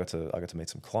meant that I got to meet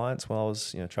some clients while I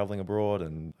was traveling abroad,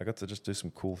 and I got to just do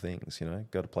some cool things,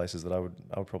 go to places that I would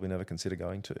probably never consider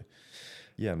going to.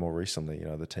 Yeah, more recently,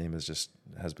 the team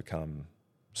has become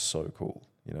so cool.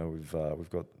 We've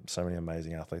got so many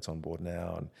amazing athletes on board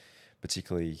now, and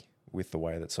particularly with the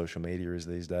way that social media is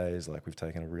these days, like we've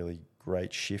taken a really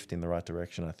great shift in the right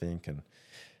direction, I think. And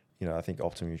I think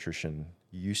Optimum Nutrition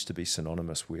used to be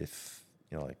synonymous with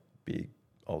like big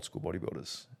old school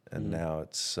bodybuilders, and now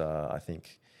it's I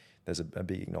think there's a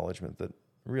big acknowledgement that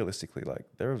realistically, like,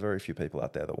 there are very few people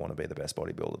out there that want to be the best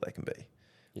bodybuilder they can be.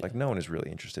 Yeah. Like, no one is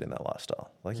really interested in that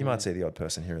lifestyle. Like, you might see the odd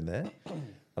person here and there. I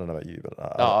don't know about you, but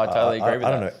I totally agree with that.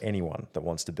 I don't know anyone that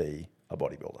wants to be a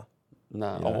bodybuilder.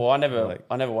 No, well,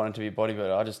 I never wanted to be a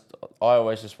bodybuilder. I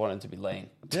always just wanted to be lean.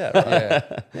 Yeah,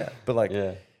 right. yeah.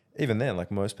 But even then,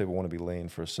 like, most people want to be lean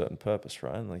for a certain purpose,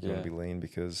 right? Like, you want to be lean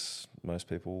because most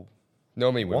people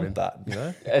normally want that,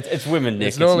 It's women, Nick.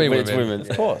 It's normally women. It's women.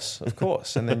 Of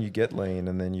course. And then you get lean,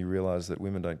 and then you realize that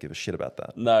women don't give a shit about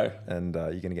that. No. And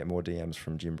you're going to get more DMs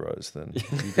from gym bros than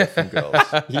you get from girls.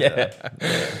 Yeah.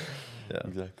 Yeah,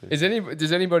 exactly.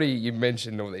 Does anybody, you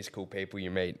mentioned all these cool people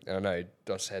you meet? I know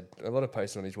Dos had a lot of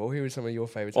posts on his wall. Who were some of your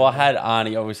favourites? Well, I had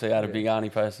Arnie. Obviously, I had a big Arnie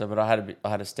poster, but I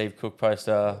had a Steve Cook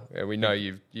poster. Yeah, we know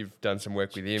you've done some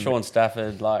work with him. Sean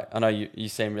Stafford, like, I know you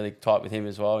seem really tight with him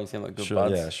as well. You seem like good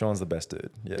buds. Yeah, Sean's the best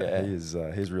dude. Yeah. He is.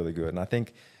 He's really good, and I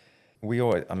think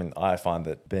I find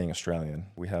that being Australian,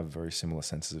 we have very similar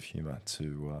senses of humour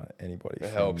to anybody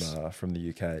from the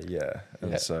UK. Yeah,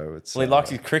 and so it's. Well, he likes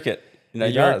his cricket. And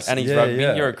he's rugby.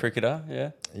 You're a cricketer,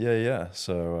 yeah. Yeah.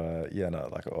 So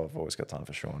I've always got time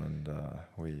for Sean, and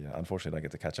we unfortunately don't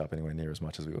get to catch up anywhere near as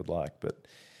much as we would like. But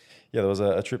yeah, there was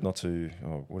a trip would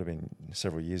have been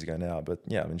several years ago now. But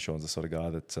yeah, I mean, Sean's the sort of guy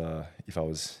that if I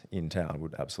was in town,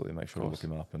 would absolutely make sure to look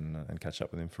him up and catch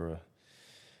up with him for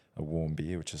a warm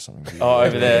beer, which is something weird.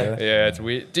 Over there. Yeah, it's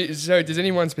weird. So does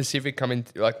anyone specific come in,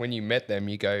 like when you met them,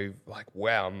 you go like,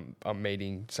 wow, I'm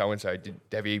meeting so-and-so.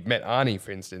 Have you met Arnie,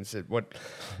 for instance?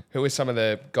 Who are some of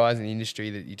the guys in the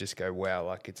industry that you just go, wow,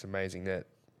 like, it's amazing that,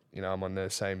 I'm on the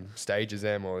same stage as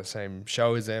them or the same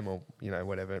show as them or,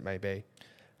 whatever it may be?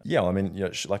 Yeah, I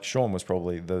mean, like Sean was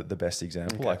probably the best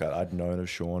example. Okay. Like I'd known of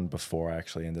Sean before I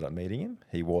actually ended up meeting him.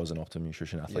 He was an Optimum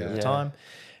Nutrition athlete at the time.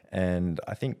 And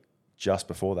I think just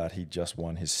before that, he just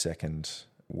won his second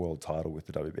world title with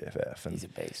the WBFF. And he's a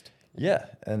beast. Yeah,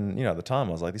 and at the time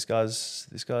I was like, this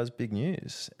guy's big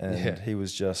news, and he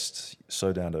was just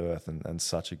so down to earth and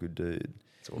such a good dude.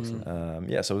 It's awesome.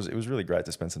 So it was really great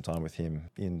to spend some time with him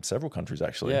in several countries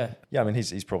actually. Yeah. I mean,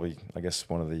 he's probably, I guess,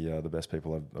 one of the best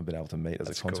people I've been able to meet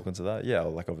as a consequence of that. Yeah,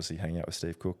 like obviously hanging out with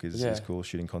Steve Cook is cool.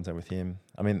 Shooting content with him.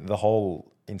 I mean, the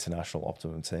whole international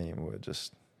Optimum team were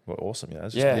awesome.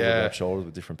 It's just rub shoulders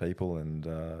with different people, and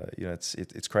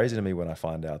it's crazy to me when I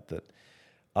find out that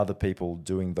other people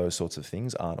doing those sorts of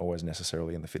things aren't always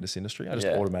necessarily in the fitness industry. I just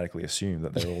automatically assume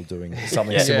that they're all doing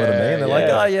something similar to me, and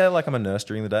they're like, I'm a nurse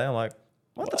during the day. I'm like,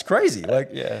 what? That's crazy.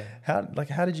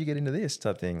 How did you get into this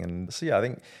type thing? And so I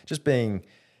think just being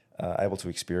able to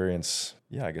experience,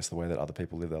 I guess, the way that other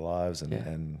people live their lives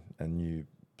and new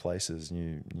places,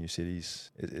 new cities.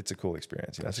 It's a cool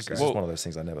experience. It's just one of those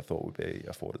things I never thought would be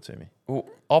afforded to me. Well,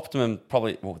 Optimum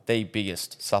probably the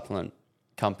biggest supplement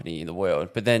company in the world,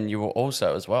 but then you were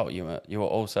also as well. You were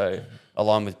also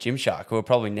aligned with Gymshark, who are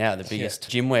probably now the biggest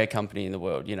gymwear company in the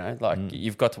world.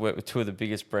 You've got to work with two of the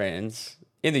biggest brands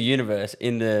in the universe,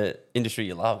 in the industry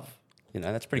you love.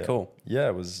 That's pretty cool. Yeah,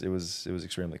 it was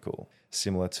extremely cool.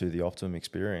 Similar to the Optimum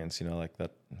experience, like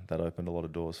that opened a lot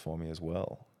of doors for me as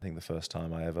well. I think the first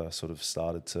time I ever sort of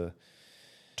started to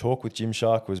talk with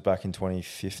Gymshark was back in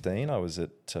 2015. I was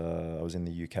in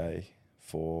the UK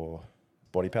for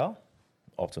Body Power.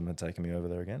 Optimum had taken me over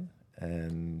there again,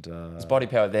 And is Body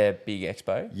Power their big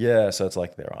expo? Yeah, so it's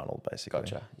like their Arnold, basically.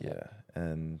 Gotcha. Yeah.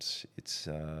 And it's,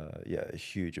 a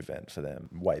huge event for them,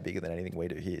 way bigger than anything we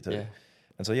do here too. Yeah.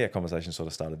 And so, conversation sort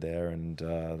of started there, and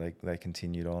they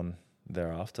continued on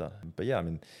thereafter. But yeah, I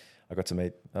mean, I got to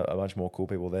meet a bunch more cool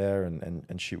people there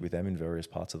and shoot with them in various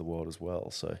parts of the world as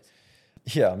well. So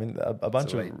yeah, I mean, a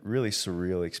bunch of really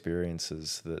surreal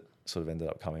experiences that sort of ended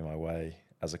up coming my way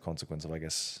as a consequence of, I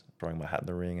guess, throwing my hat in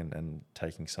the ring and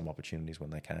taking some opportunities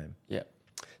when they came. Yeah.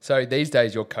 So these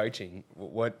days you're coaching.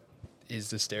 What is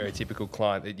the stereotypical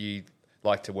client that you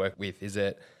like to work with? Is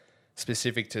it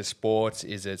specific to sports?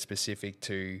 Is it specific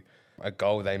to a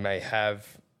goal they may have?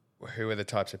 Who are the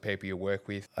types of people you work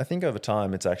with? I think over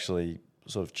time it's actually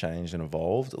sort of changed and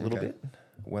evolved a little bit.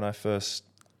 When I first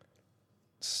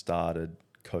started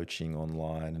coaching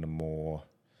online in a more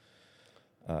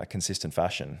consistent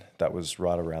fashion, that was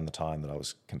right around the time that I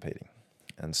was competing.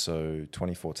 And so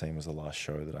 2014 was the last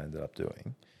show that I ended up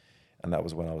doing. And that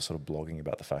was when I was sort of blogging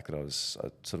about the fact that I sort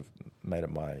of made it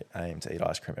my aim to eat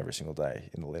ice cream every single day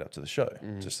in the lead up to the show,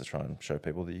 just to try and show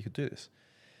people that you could do this.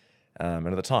 And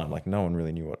at the time, like, no one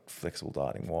really knew what flexible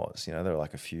dieting was. You know, there were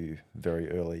like a few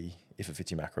very early, if it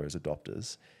fits your macros,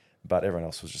 adopters, but everyone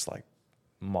else was just like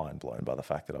mind blown by the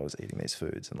fact that I was eating these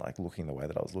foods and like looking the way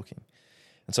that I was looking.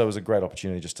 And so it was a great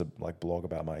opportunity just to like blog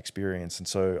about my experience. And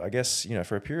so I guess,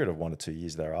 for a period of 1 to 2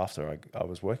 years thereafter, I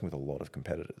was working with a lot of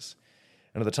competitors.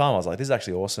 And at the time I was like, this is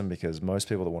actually awesome because most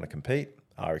people that want to compete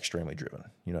are extremely driven.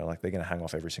 Like they're going to hang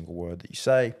off every single word that you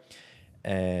say.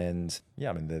 And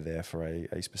yeah, I mean, they're there for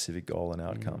a specific goal and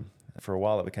outcome. For a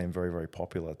while, it became very, very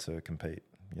popular to compete.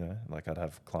 Like I'd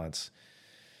have clients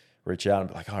reach out and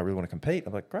be like, oh, I really want to compete.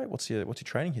 I'm like, great. What's your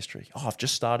training history? Oh, I've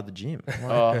just started the gym.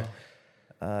 Like,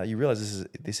 you realize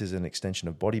this is an extension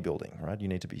of bodybuilding, right? You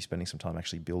need to be spending some time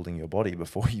actually building your body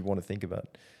before you want to think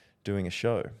about doing a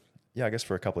show. Yeah, I guess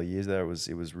for a couple of years there,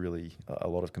 it was really a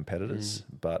lot of competitors,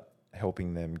 but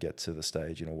helping them get to the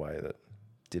stage in a way that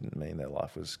didn't mean their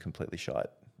life was completely shite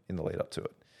in the lead up to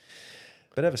it.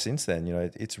 But ever since then,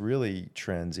 it's really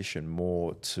transitioned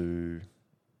more to,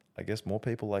 I guess, more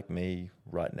people like me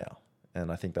right now. And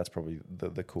I think that's probably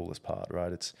the coolest part,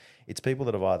 right? It's people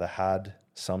that have either had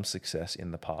some success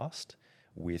in the past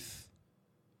with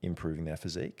improving their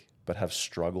physique, but have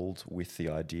struggled with the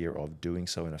idea of doing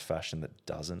so in a fashion that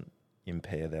doesn't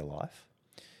impair their life.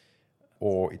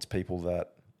 Or it's people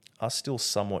that are still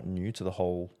somewhat new to the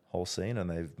whole scene, and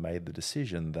they've made the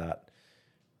decision that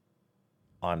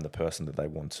I'm the person that they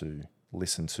want to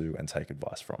listen to and take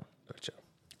advice from. Gotcha.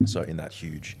 So in that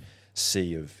huge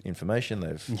sea of information,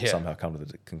 they've somehow come to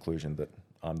the conclusion that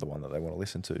I'm the one that they want to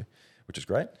listen to, which is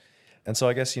great. And so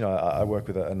I guess, I work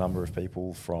with a number of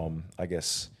people from, I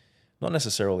guess, not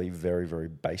necessarily very, very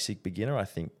basic beginner. I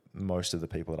think most of the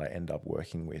people that I end up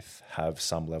working with have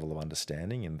some level of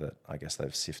understanding in that I guess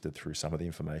they've sifted through some of the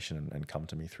information and come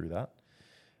to me through that.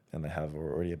 And they have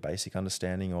already a basic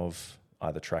understanding of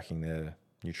either tracking their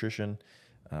nutrition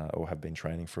or have been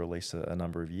training for at least a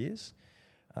number of years,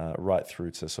 right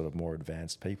through to sort of more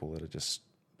advanced people that are just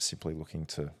simply looking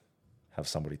to have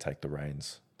somebody take the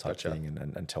reins type thing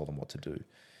and tell them what to do.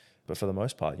 But for the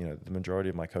most part, the majority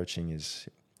of my coaching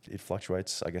it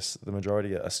fluctuates. I guess the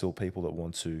majority are still people that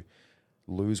want to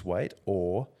lose weight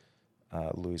or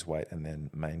lose weight and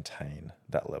then maintain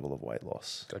that level of weight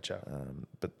loss. Gotcha.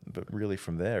 But really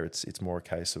from there, it's more a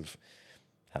case of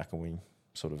how can we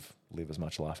sort of live as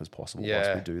much life as possible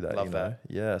whilst we do that. Love that.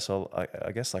 Yeah. So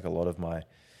I guess like a lot of my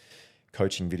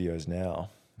coaching videos now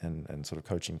and sort of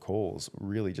coaching calls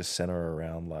really just center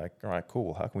around like, all right,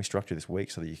 cool. How can we structure this week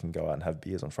so that you can go out and have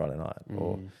beers on Friday night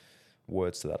or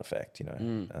words to that effect,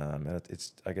 And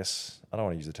it's, I guess, I don't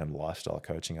want to use the term lifestyle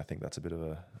coaching. I think that's a bit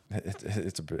of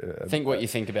it's a bit. Think what you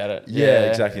think about it. Yeah,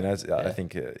 exactly. I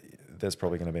think there's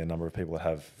probably going to be a number of people that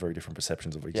have very different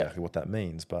perceptions of exactly what that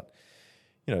means. But,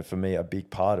 for me, a big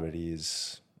part of it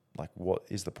is like, what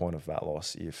is the point of fat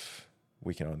loss if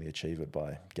we can only achieve it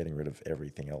by getting rid of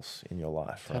everything else in your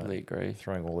life? Totally agree.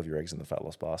 Throwing all of your eggs in the fat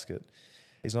loss basket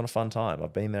is not a fun time.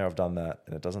 I've been there, I've done that,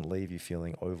 and it doesn't leave you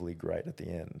feeling overly great at the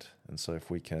end. And so if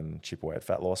we can chip away at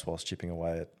fat loss whilst chipping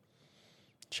away at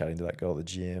chatting to that girl at the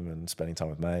gym and spending time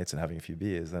with mates and having a few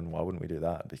beers, then why wouldn't we do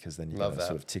that? Because then you can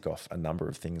sort of tick off a number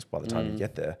of things by the time you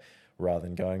get there, rather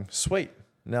than going, sweet,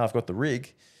 now I've got the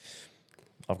rig,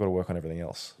 I've got to work on everything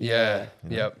else. Yeah.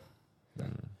 Yep.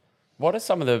 What are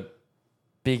some of the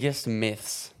biggest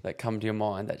myths that come to your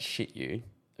mind that shit you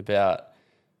about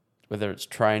whether it's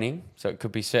training? So it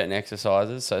could be certain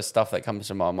exercises. So stuff that comes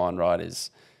to my mind, right,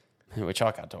 is, which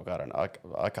I can't talk,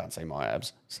 I can't see my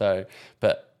abs. So,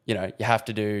 but you have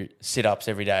to do sit-ups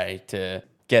every day to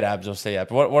get abs or see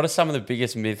abs. What are some of the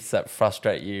biggest myths that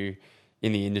frustrate you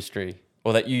in the industry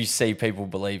or that you see people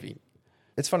believing?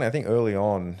 It's funny. I think early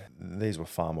on, these were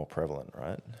far more prevalent,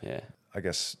 right? Yeah. I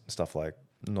guess stuff like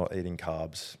not eating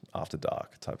carbs after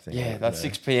dark type thing. Yeah, that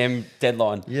 6 p.m.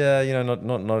 deadline. Yeah,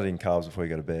 not eating carbs before you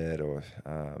go to bed, or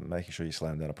making sure you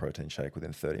slam down a protein shake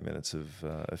within 30 minutes of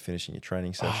finishing your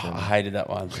training session. I hated that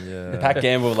one. Yeah. Pat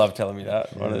Gamble loved telling me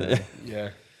that. Yeah.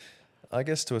 I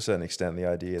guess to a certain extent, the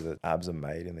idea that abs are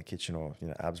made in the kitchen, or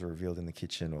abs are revealed in the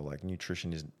kitchen, or like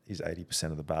nutrition is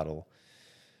 80% of the battle.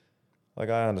 Like,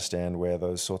 I understand where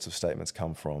those sorts of statements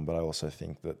come from, but I also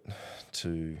think that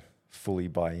to fully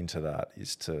buy into that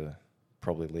is to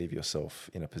probably leave yourself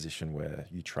in a position where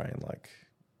you train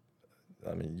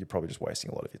you're probably just wasting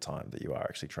a lot of your time that you are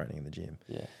actually training in the gym.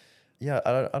 Yeah. Yeah,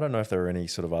 I don't know if there are any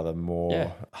sort of other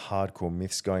more hardcore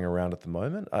myths going around at the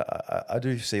moment. I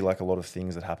do see like a lot of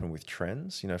things that happen with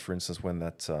trends. For instance, when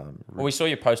that... well, we saw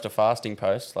your post a fasting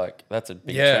post. Like, that's a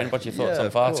big trend. What's your thoughts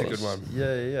on fasting? That's a good one.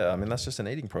 Yeah. I mean, that's just an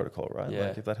eating protocol, right? Yeah.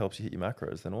 Like, if that helps you hit your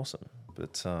macros, then awesome.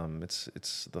 But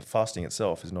it's the fasting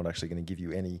itself is not actually going to give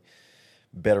you any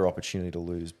better opportunity to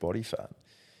lose body fat.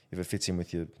 If it fits in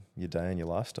with your day and your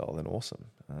lifestyle, then awesome.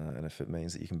 And if it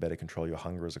means that you can better control your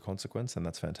hunger as a consequence, then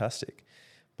that's fantastic.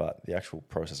 But the actual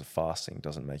process of fasting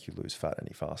doesn't make you lose fat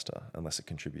any faster unless it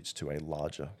contributes to a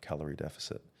larger calorie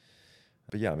deficit.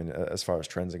 But yeah, I mean, as far as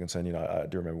trends are concerned, I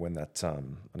do remember when that, I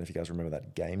don't know if you guys remember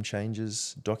that Game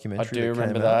Changers documentary. I do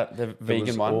remember that, the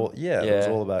vegan one. It was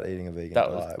all about eating a vegan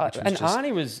diet. And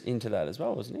Arnie was into that as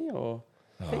well, wasn't he? Or...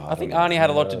 I think Arnie had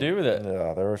a lot to do with it.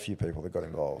 Yeah, there were a few people that got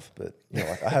involved, but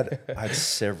I had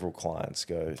several clients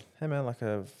go, "Hey man, like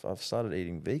I've started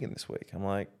eating vegan this week." I'm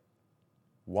like,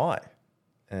 "Why?"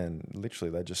 And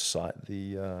literally they just cite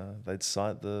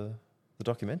the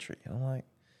documentary. And I'm like,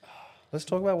 "Let's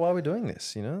talk about why we're doing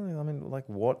this." I mean, like,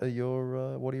 what are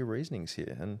your reasonings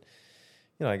here? And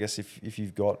I guess if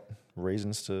you've got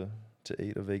reasons to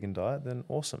eat a vegan diet, then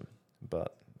awesome.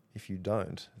 But if you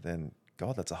don't, then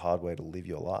God, that's a hard way to live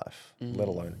your life, let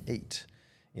alone eat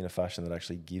in a fashion that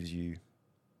actually gives you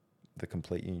the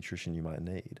complete nutrition you might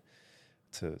need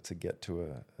to get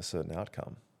to a certain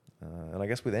outcome. And I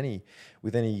guess with any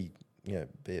be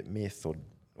it myth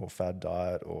or fad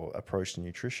diet or approach to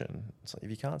nutrition, it's like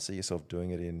if you can't see yourself doing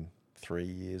it in 3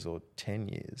 years or 10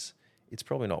 years, it's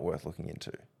probably not worth looking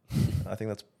into. I think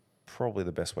that's probably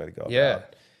the best way to go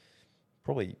about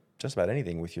probably just about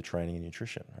anything with your training and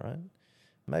nutrition, right?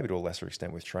 Maybe to a lesser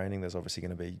extent with training, there's obviously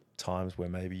going to be times where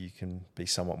maybe you can be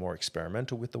somewhat more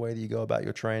experimental with the way that you go about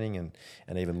your training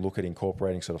and even look at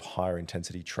incorporating sort of higher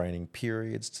intensity training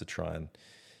periods to try and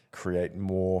create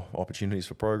more opportunities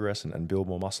for progress and build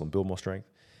more muscle and build more strength.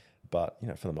 But,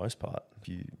 for the most part,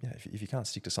 if you can't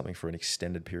stick to something for an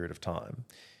extended period of time,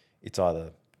 it's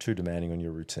either too demanding on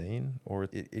your routine or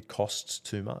it costs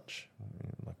too much.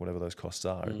 Like whatever those costs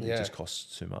are, it just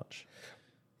costs too much.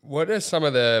 What are some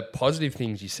of the positive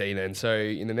things you see then? So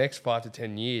in the next 5 to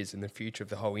 10 years, in the future of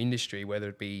the whole industry, whether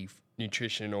it be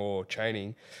nutrition or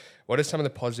training, what are some of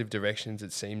the positive directions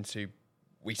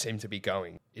we seem to be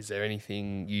going? Is there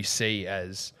anything you see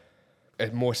as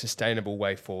a more sustainable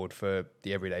way forward for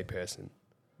the everyday person?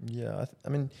 Yeah, I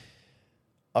mean,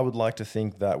 I would like to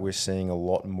think that we're seeing a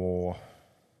lot more,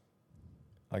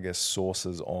 I guess,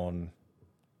 sources on,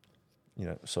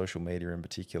 social media in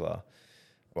particular.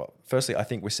 Well, firstly, I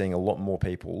think we're seeing a lot more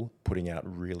people putting out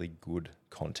really good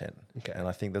content. Okay. And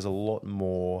I think there's a lot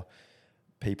more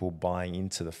people buying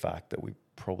into the fact that we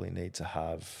probably need to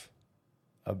have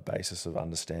a basis of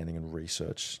understanding and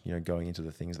research, going into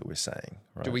the things that we're saying.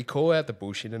 Right? Do we call out the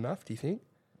bullshit enough, do you think?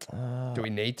 Do we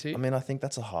need to? I mean, I think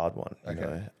that's a hard one.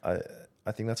 Okay.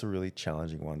 I think that's a really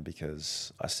challenging one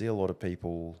because I see a lot of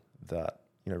people that,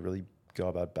 really go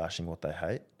about bashing what they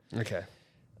hate. Okay.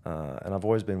 And I've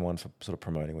always been one for sort of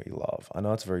promoting what you love. I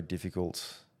know it's very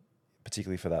difficult,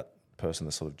 particularly for that person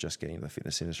that's sort of just getting into the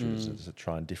fitness industry to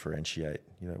try and differentiate,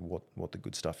 what the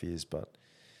good stuff is. But,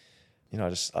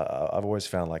 I've always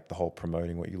found like the whole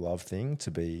promoting what you love thing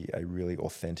to be a really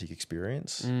authentic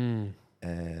experience.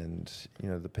 And,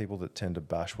 the people that tend to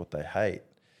bash what they hate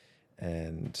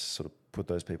and sort of put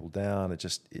those people down,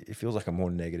 it feels like a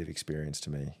more negative experience to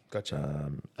me.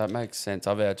 Gotcha. That makes sense.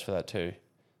 I vouch for that too.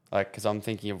 Like, because I'm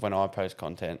thinking of when I post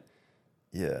content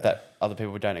that other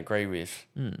people don't agree with,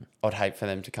 I'd hate for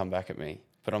them to come back at me.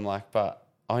 But I'm like, but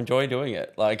I enjoy doing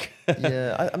it. Like,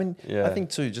 I think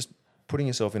too, just putting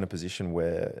yourself in a position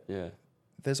where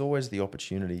there's always the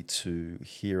opportunity to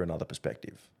hear another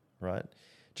perspective, right?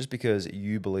 Just because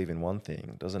you believe in one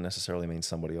thing doesn't necessarily mean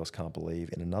somebody else can't believe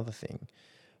in another thing.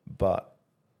 But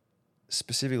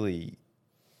specifically,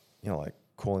 like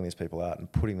calling these people out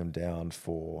and putting them down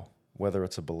for whether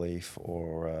it's a belief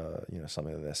or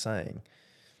something that they're saying,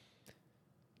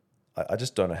 I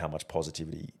just don't know how much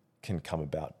positivity can come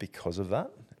about because of that.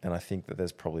 And I think that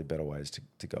there's probably better ways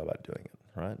to go about doing it,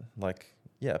 right? Like,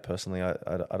 yeah, personally,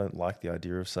 I don't like the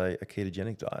idea of, say, a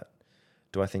ketogenic diet.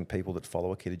 Do I think people that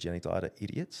follow a ketogenic diet are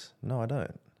idiots? No, I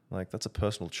don't. Like, that's a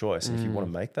personal choice. And if you want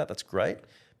to make that, that's great.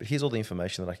 But here's all the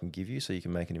information that I can give you so you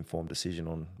can make an informed decision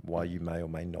on why you may or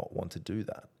may not want to do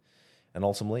that. And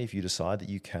ultimately, if you decide that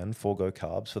you can forego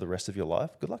carbs for the rest of your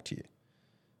life, good luck to you.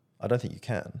 I don't think you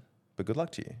can, but good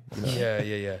luck to you.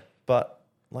 Yeah. But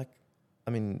like,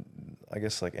 I mean, I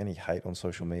guess like any hate on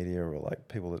social media or like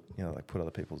people that, like put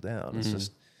other people down, it's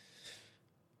just,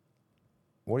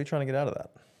 what are you trying to get out of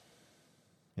that?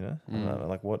 I don't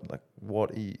know,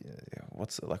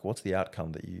 what's the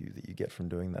outcome that you get from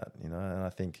doing that? And I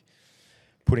think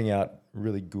putting out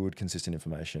really good, consistent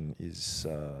information is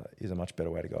a much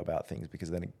better way to go about things, because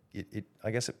then it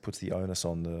I guess it puts the onus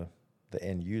on the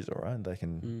end user, right? They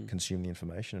can consume the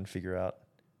information and figure out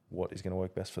what is going to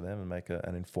work best for them and make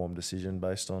an informed decision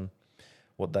based on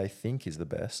what they think is the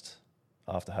best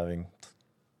after having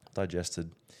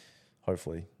digested,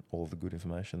 hopefully, all of the good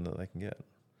information that they can get.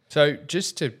 So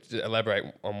just to elaborate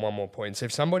on one more point, so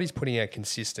if somebody's putting out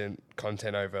consistent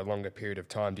content over a longer period of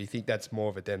time, do you think that's more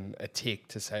of a tick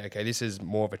to say, okay, this is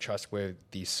more of a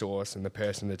trustworthy source than the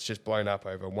person that's just blown up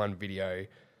over one video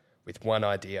with one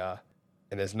idea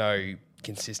and there's no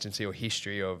consistency or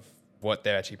history of what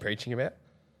they're actually preaching about?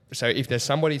 So if there's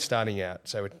somebody starting out,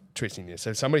 so we're twisting this,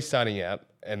 so if somebody's starting out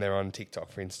and they're on TikTok,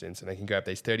 for instance, and they can grab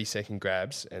these 30-second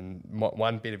grabs and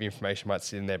one bit of information might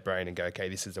sit in their brain and go, okay,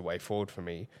 this is the way forward for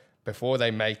me. Before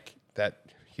they make that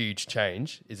huge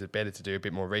change, is it better to do a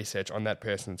bit more research on that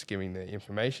person that's giving the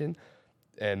information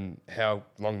and how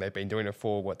long they've been doing it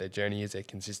for, what their journey is, their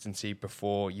consistency,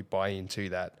 before you buy into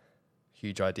that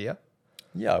huge idea?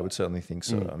 Yeah, I would certainly think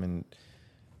so. I mean,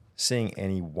 seeing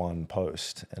any one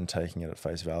post and taking it at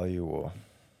face value or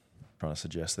trying to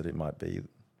suggest that it might be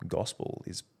gospel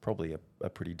is probably a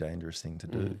pretty dangerous thing to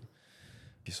do.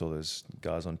 If you saw those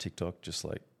guys on TikTok just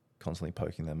like constantly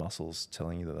poking their muscles,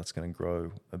 telling you that that's going to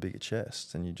grow a bigger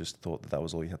chest, and you just thought that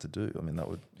was all you had to do, I mean, that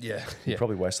would you'd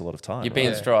probably waste a lot of time. You're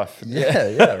being strife.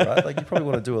 Yeah, right? Like, you probably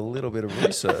want to do a little bit of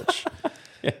research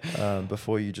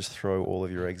before you just throw all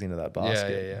of your eggs into that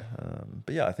basket.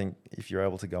 But yeah, I think if you're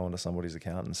able to go onto somebody's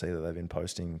account and see that they've been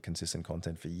posting consistent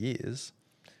content for years,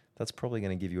 that's probably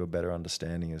going to give you a better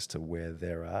understanding as to where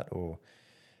they're at, or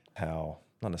how,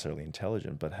 not necessarily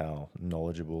intelligent, but how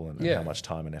knowledgeable and how much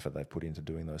time and effort they've put into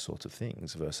doing those sorts of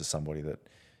things, versus somebody that,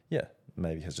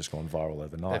 maybe has just gone viral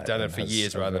overnight. They've done it for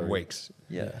years rather than weeks.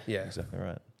 Yeah, exactly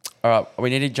right. All right, we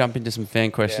need to jump into some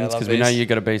fan questions because we know you've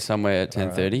got to be somewhere at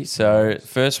 10:30. Right. So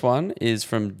first one is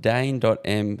from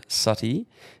Dane.M. Sutty.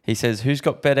 He says, who's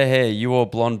got better hair, you or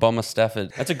blonde Bomber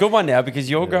Stafford? That's a good one now because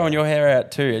you're growing your hair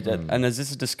out too. And is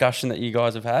this a discussion that you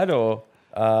guys have had, or...?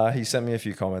 He sent me a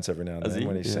few comments every now and then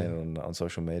when he's seen it on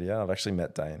social media. I've actually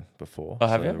met Dane before. Oh,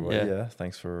 have you? Yeah.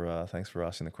 Thanks for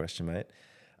asking the question, mate.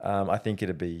 I think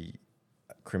it'd be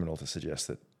criminal to suggest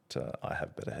that I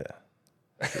have better hair.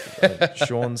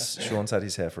 Sean's had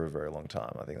his hair for a very long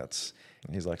time. I think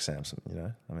he's like Samson,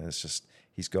 I mean, it's just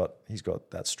he's got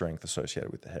that strength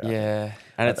associated with the hair. Yeah,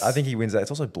 and I think he wins that.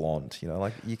 It's also blonde,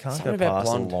 like you can't go past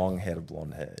a long head of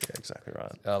blonde hair. Yeah, exactly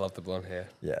right. I love the blonde hair.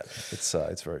 Yeah,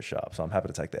 it's very sharp. So I'm happy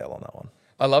to take the L on that one.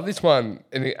 I love this one,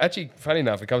 and actually, funny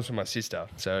enough, it comes from my sister.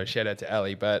 So shout out to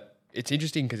Ali, but. It's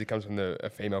interesting because it comes from a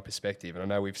female perspective, and I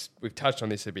know we've touched on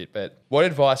this a bit, but what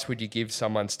advice would you give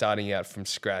someone starting out from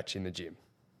scratch in the gym?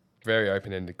 Very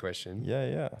open-ended question.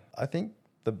 Yeah. I think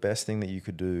the best thing that you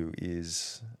could do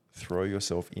is throw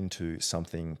yourself into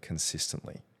something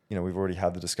consistently. We've already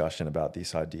had the discussion about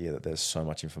this idea that there's so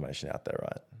much information out there,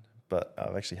 right? But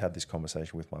I've actually had this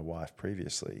conversation with my wife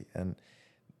previously, and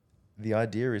the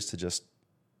idea is to just,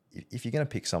 if you're going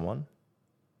to pick someone,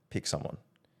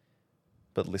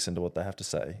 but listen to what they have to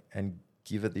say and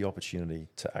give it the opportunity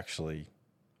to actually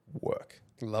work.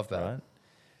 Love that.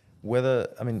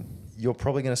 Right? You're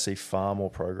probably going to see far more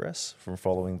progress from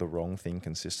following the wrong thing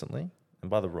consistently.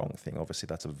 And by the wrong thing, obviously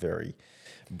that's a very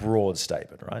broad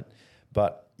statement, right?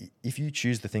 But if you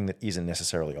choose the thing that isn't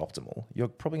necessarily optimal, you're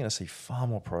probably going to see far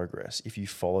more progress if you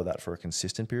follow that for a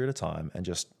consistent period of time and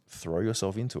just throw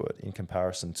yourself into it, in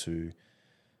comparison to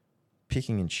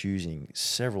picking and choosing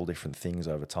several different things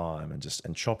over time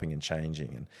and chopping and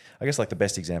changing. And I guess like the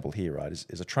best example here, right,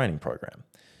 is a training program.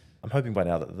 I'm hoping by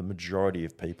now that the majority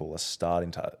of people are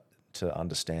starting to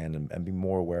understand and be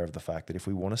more aware of the fact that if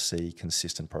we want to see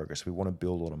consistent progress, we want to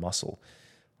build a lot of muscle,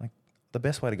 like the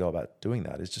best way to go about doing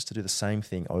that is just to do the same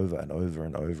thing over and over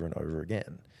and over and over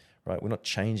again, right? We're not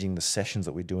changing the sessions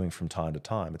that we're doing from time to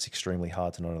time. It's extremely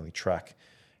hard to not only track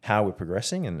how we're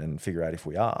progressing and figure out if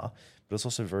we are, but it's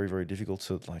also very, very difficult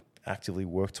to like actively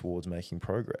work towards making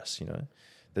progress. You know,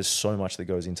 there's so much that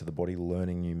goes into the body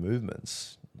learning new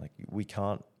movements. Like we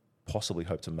can't possibly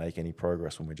hope to make any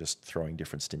progress when we're just throwing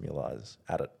different stimuli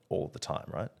at it all the time,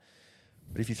 right?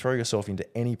 But if you throw yourself into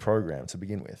any program to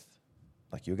begin with,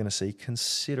 like you're going to see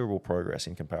considerable progress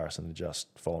in comparison to just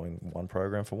following one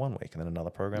program for 1 week and then another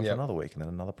program for another week and then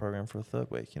another program for a third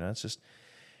week. You know, it's just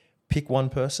pick one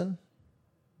person,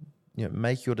 you know,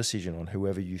 make your decision on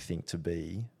whoever you think to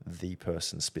be the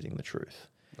person spitting the truth.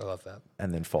 I love that.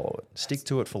 And then follow it. Stick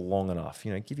to it for long enough.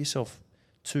 You know, give yourself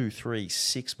 2, 3,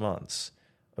 6 months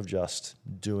of just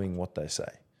doing what they say.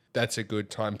 That's a good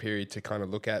time period to kind of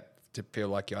look at to feel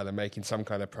like you're either making some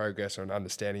kind of progress or an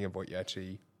understanding of what you're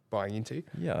actually buying into.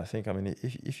 Yeah, I think, I mean,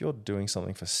 if you're doing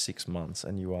something for 6 months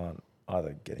and you aren't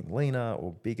either getting leaner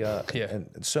or bigger and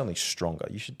certainly stronger,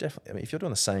 you should definitely, I mean, if you're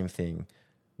doing the same thing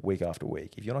week after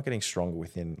week, if you're not getting stronger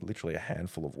within literally a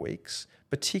handful of weeks,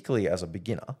 particularly as a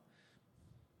beginner,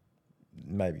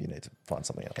 maybe you need to find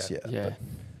something else. Yeah. But,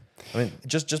 I mean,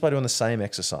 just by doing the same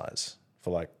exercise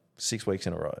for like 6 weeks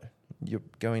in a row, you're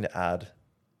going to add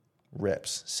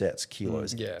reps, sets,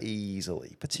 kilos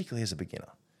easily, particularly as a beginner.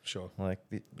 Sure. Like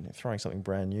throwing something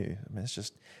brand new. I mean, it's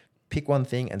just pick one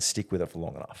thing and stick with it for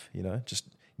long enough, you know, just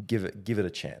give it a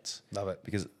chance. Love it.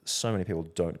 Because so many people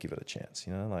don't give it a chance,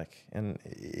 you know, like, and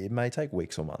it may take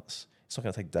weeks or months. It's not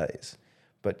going to take days,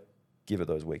 but give it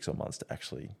those weeks or months to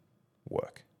actually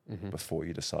work before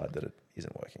you decide that it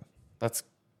isn't working. That's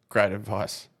great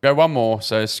advice. Go one more.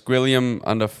 So Squilliam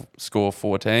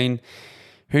 _14.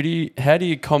 How do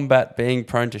you combat being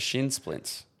prone to shin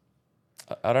splints?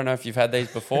 I don't know if you've had these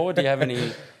before. Do you have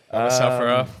any? I'm a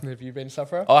sufferer. Have you been a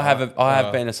sufferer? I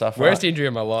have been a sufferer. Worst injury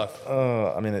of my life.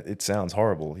 I mean, it sounds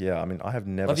horrible. Yeah, I mean, I have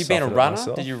never. Have you been a runner?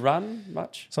 Myself. Did you run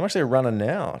much? So I'm actually a runner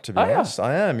now, to be honest.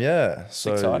 I am, yeah.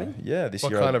 So exciting. Yeah, this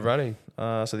year. What kind of running?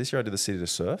 So this year I did the City to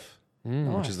Surf,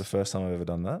 which is the first time I've ever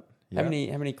done that. Yeah. How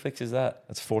many clicks is that?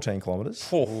 That's 14 kilometers.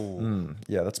 Oh.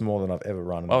 Yeah, that's more than I've ever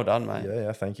run. Well done, mate.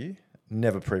 Yeah, thank you.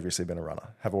 Never previously been a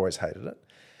runner. Have always hated it,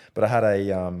 but I had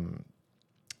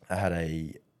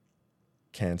a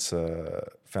cancer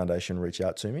foundation reach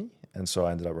out to me, and so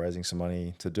I ended up raising some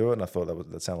money to do it, and I thought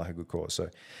that sounded like a good cause. So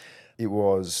it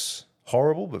was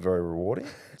horrible but very rewarding.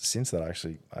 Since that, I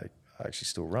actually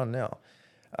still run now.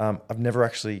 I've never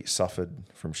actually suffered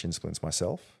from shin splints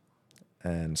myself,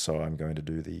 and so I'm going to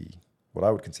do what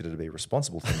I would consider to be a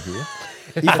responsible thing here.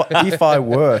 If I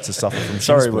were to suffer from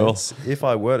shin splints,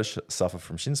 suffer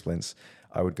from shin splints,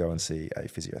 I would go and see a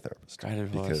physiotherapist. Great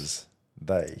advice. Because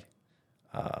they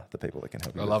are the people that can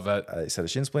help you. I love that. A set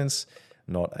of shin splints,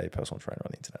 not a personal trainer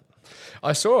on the internet.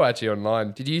 I saw actually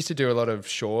online. Did you used to do a lot of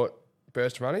short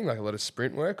burst running, like a lot of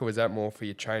sprint work, or was that more for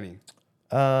your training?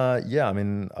 Yeah, I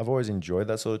mean, I've always enjoyed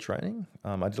that sort of training.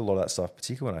 I did a lot of that stuff,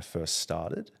 particularly when I first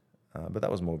started, but that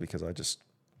was more because I just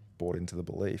bought into the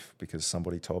belief because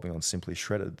somebody told me on Simply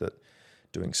Shredded that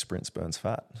doing sprints burns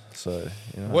fat. So,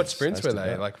 you know, what sprints were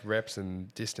they? Like reps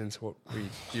and distance? Do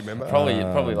you remember?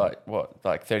 Probably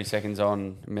like 30 seconds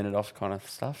on, a minute off kind of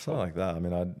stuff. Something like that. I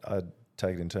mean, I'd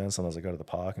take it in turns. Sometimes I go to the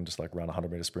park and just like run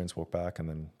 100-meter sprints, walk back, and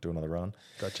then do another run.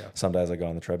 Gotcha. Some days I go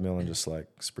on the treadmill and just like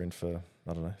sprint for,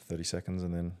 30 seconds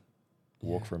and then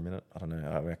walk for a minute. I don't know.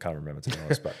 I mean, I can't remember, to be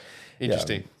honest, but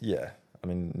interesting. I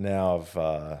mean, now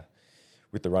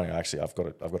with the running, I've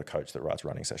got a coach that writes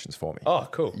running sessions for me. Oh,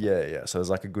 cool. Yeah. So there's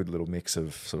like a good little mix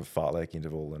of sort of fartlek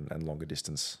interval and longer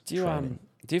distance training.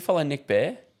 Do you follow Nick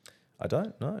Bear? I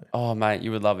don't know. Oh, mate,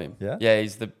 you would love him. Yeah? Yeah,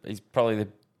 he's probably the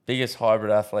biggest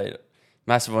hybrid athlete.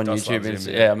 Massive on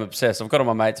YouTube. I'm obsessed. I've got all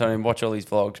my mates on him, watch all his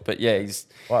vlogs. But yeah,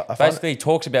 he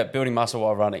talks about building muscle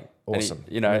while running. Awesome.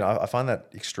 I find that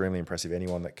extremely impressive.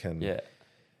 Anyone that can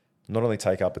not only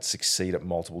take up but succeed at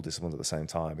multiple disciplines at the same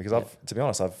time. Because to be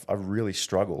honest, I've really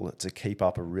struggled to keep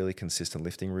up a really consistent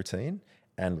lifting routine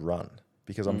and run.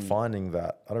 Because I'm finding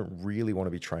that I don't really want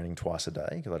to be training twice a day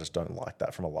because I just don't like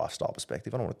that from a lifestyle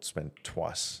perspective. I don't want to spend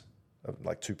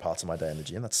like 2 parts of my day in the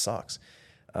gym. That sucks.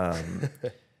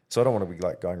 So I don't want to be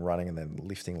like going running and then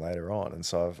lifting later on. And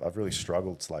so I've really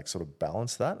struggled to like sort of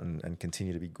balance that and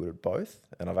continue to be good at both.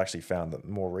 And I've actually found that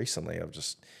more recently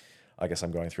I guess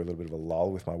I'm going through a little bit of a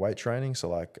lull with my weight training. So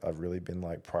like I've really been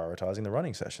like prioritizing the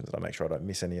running sessions and I make sure I don't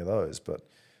miss any of those. But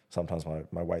sometimes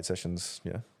my weight sessions,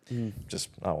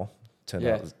 turns out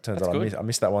I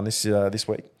missed that one this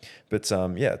week. But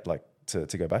like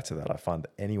to go back to that, I find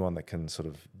that anyone that can sort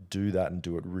of do that and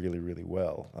do it really, really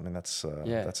well, I mean, that's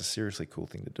a seriously cool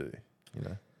thing to do. you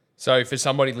know. So for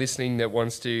somebody listening that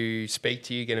wants to speak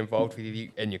to you, get involved with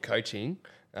you and your coaching,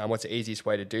 what's the easiest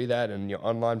way to do that? And your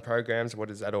online programs, what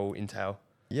does that all entail?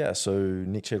 Yeah, so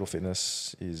Nick Cheadle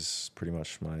Fitness is pretty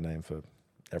much my name for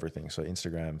everything. So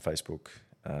Instagram, Facebook,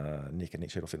 Nick at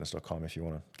nickcheadlefitness.com if you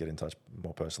want to get in touch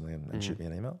more personally and shoot me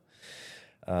an email.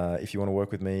 If you want to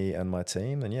work with me and my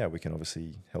team, then yeah, we can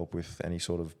obviously help with any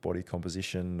sort of body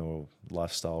composition or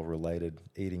lifestyle related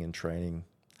eating and training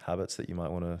habits that you might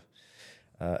want to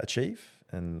achieve.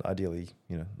 And ideally,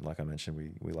 you know, like I mentioned,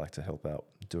 we like to help out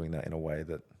doing that in a way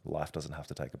that life doesn't have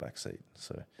to take a back seat.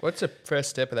 So what's the first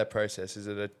step of that process? Is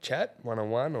it a chat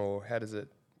one-on-one, or how does it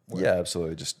work? Yeah,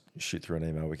 absolutely. Just shoot through an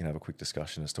email. We can have a quick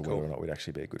discussion as to whether or not we'd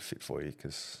actually be a good fit for you,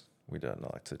 because we don't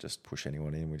like to just push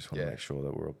anyone in. We just want to make sure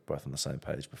that we're both on the same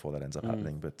page before that ends up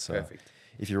happening. But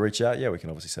if you reach out, we can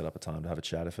obviously set up a time to have a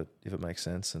chat if it makes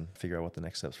sense and figure out what the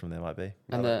next steps from there might be.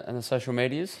 And the social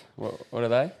medias, what are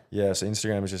they? Yeah, so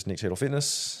Instagram is just Nick Cheadle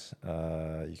Fitness.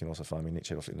 You can also find me Nick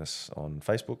Cheadle Fitness on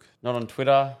Facebook. Not on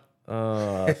Twitter.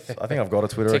 I think I've got a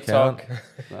Twitter TikTok. account.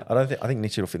 No. I think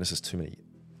Nick Cheadle Fitness has too many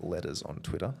letters on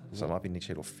Twitter, so it might be Nick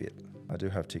Cheadle Fit. I do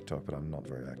have TikTok, but I'm not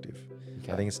very active.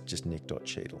 Okay. I think it's just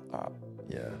nick.cheadle.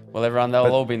 Yeah. Well, everyone, they'll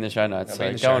all be in the show notes,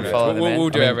 so go and follow them. We'll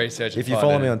do our research. If you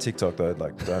follow me on TikTok, though,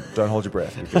 like don't hold your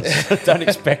breath, because don't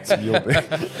expect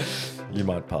you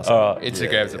might pass out.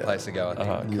 Instagram's the place to go, I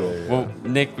think. Cool. Well,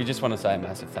 Nick, we just want to say a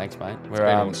massive thanks, mate.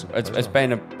 It's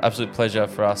been an absolute pleasure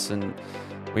for us, and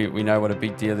we know what a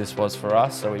big deal this was for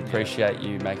us, so we appreciate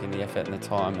you making the effort and the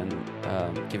time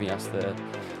and giving us the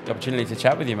opportunity to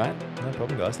chat with you, mate. No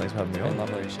problem, guys. Thanks for having me on.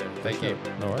 Lovely. Thank you.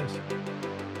 No worries.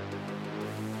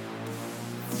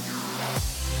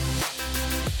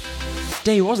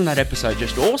 D, wasn't that episode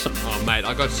just awesome? Oh, mate,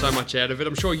 I got so much out of it.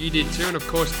 I'm sure you did too. And of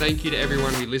course, thank you to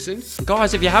everyone who listened.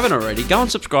 Guys, if you haven't already, go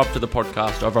and subscribe to the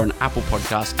podcast over on Apple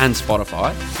Podcasts and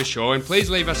Spotify. For sure. And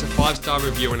please leave us a 5-star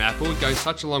review on Apple. It goes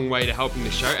such a long way to helping the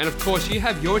show. And of course, you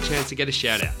have your chance to get a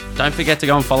shout out. Don't forget to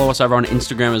go and follow us over on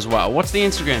Instagram as well. What's the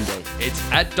Instagram, D? It's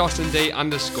at @DosandD_.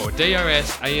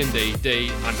 DOSANDD_.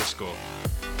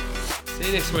 See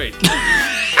you next week.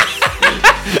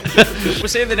 We'll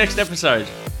see you in the next episode.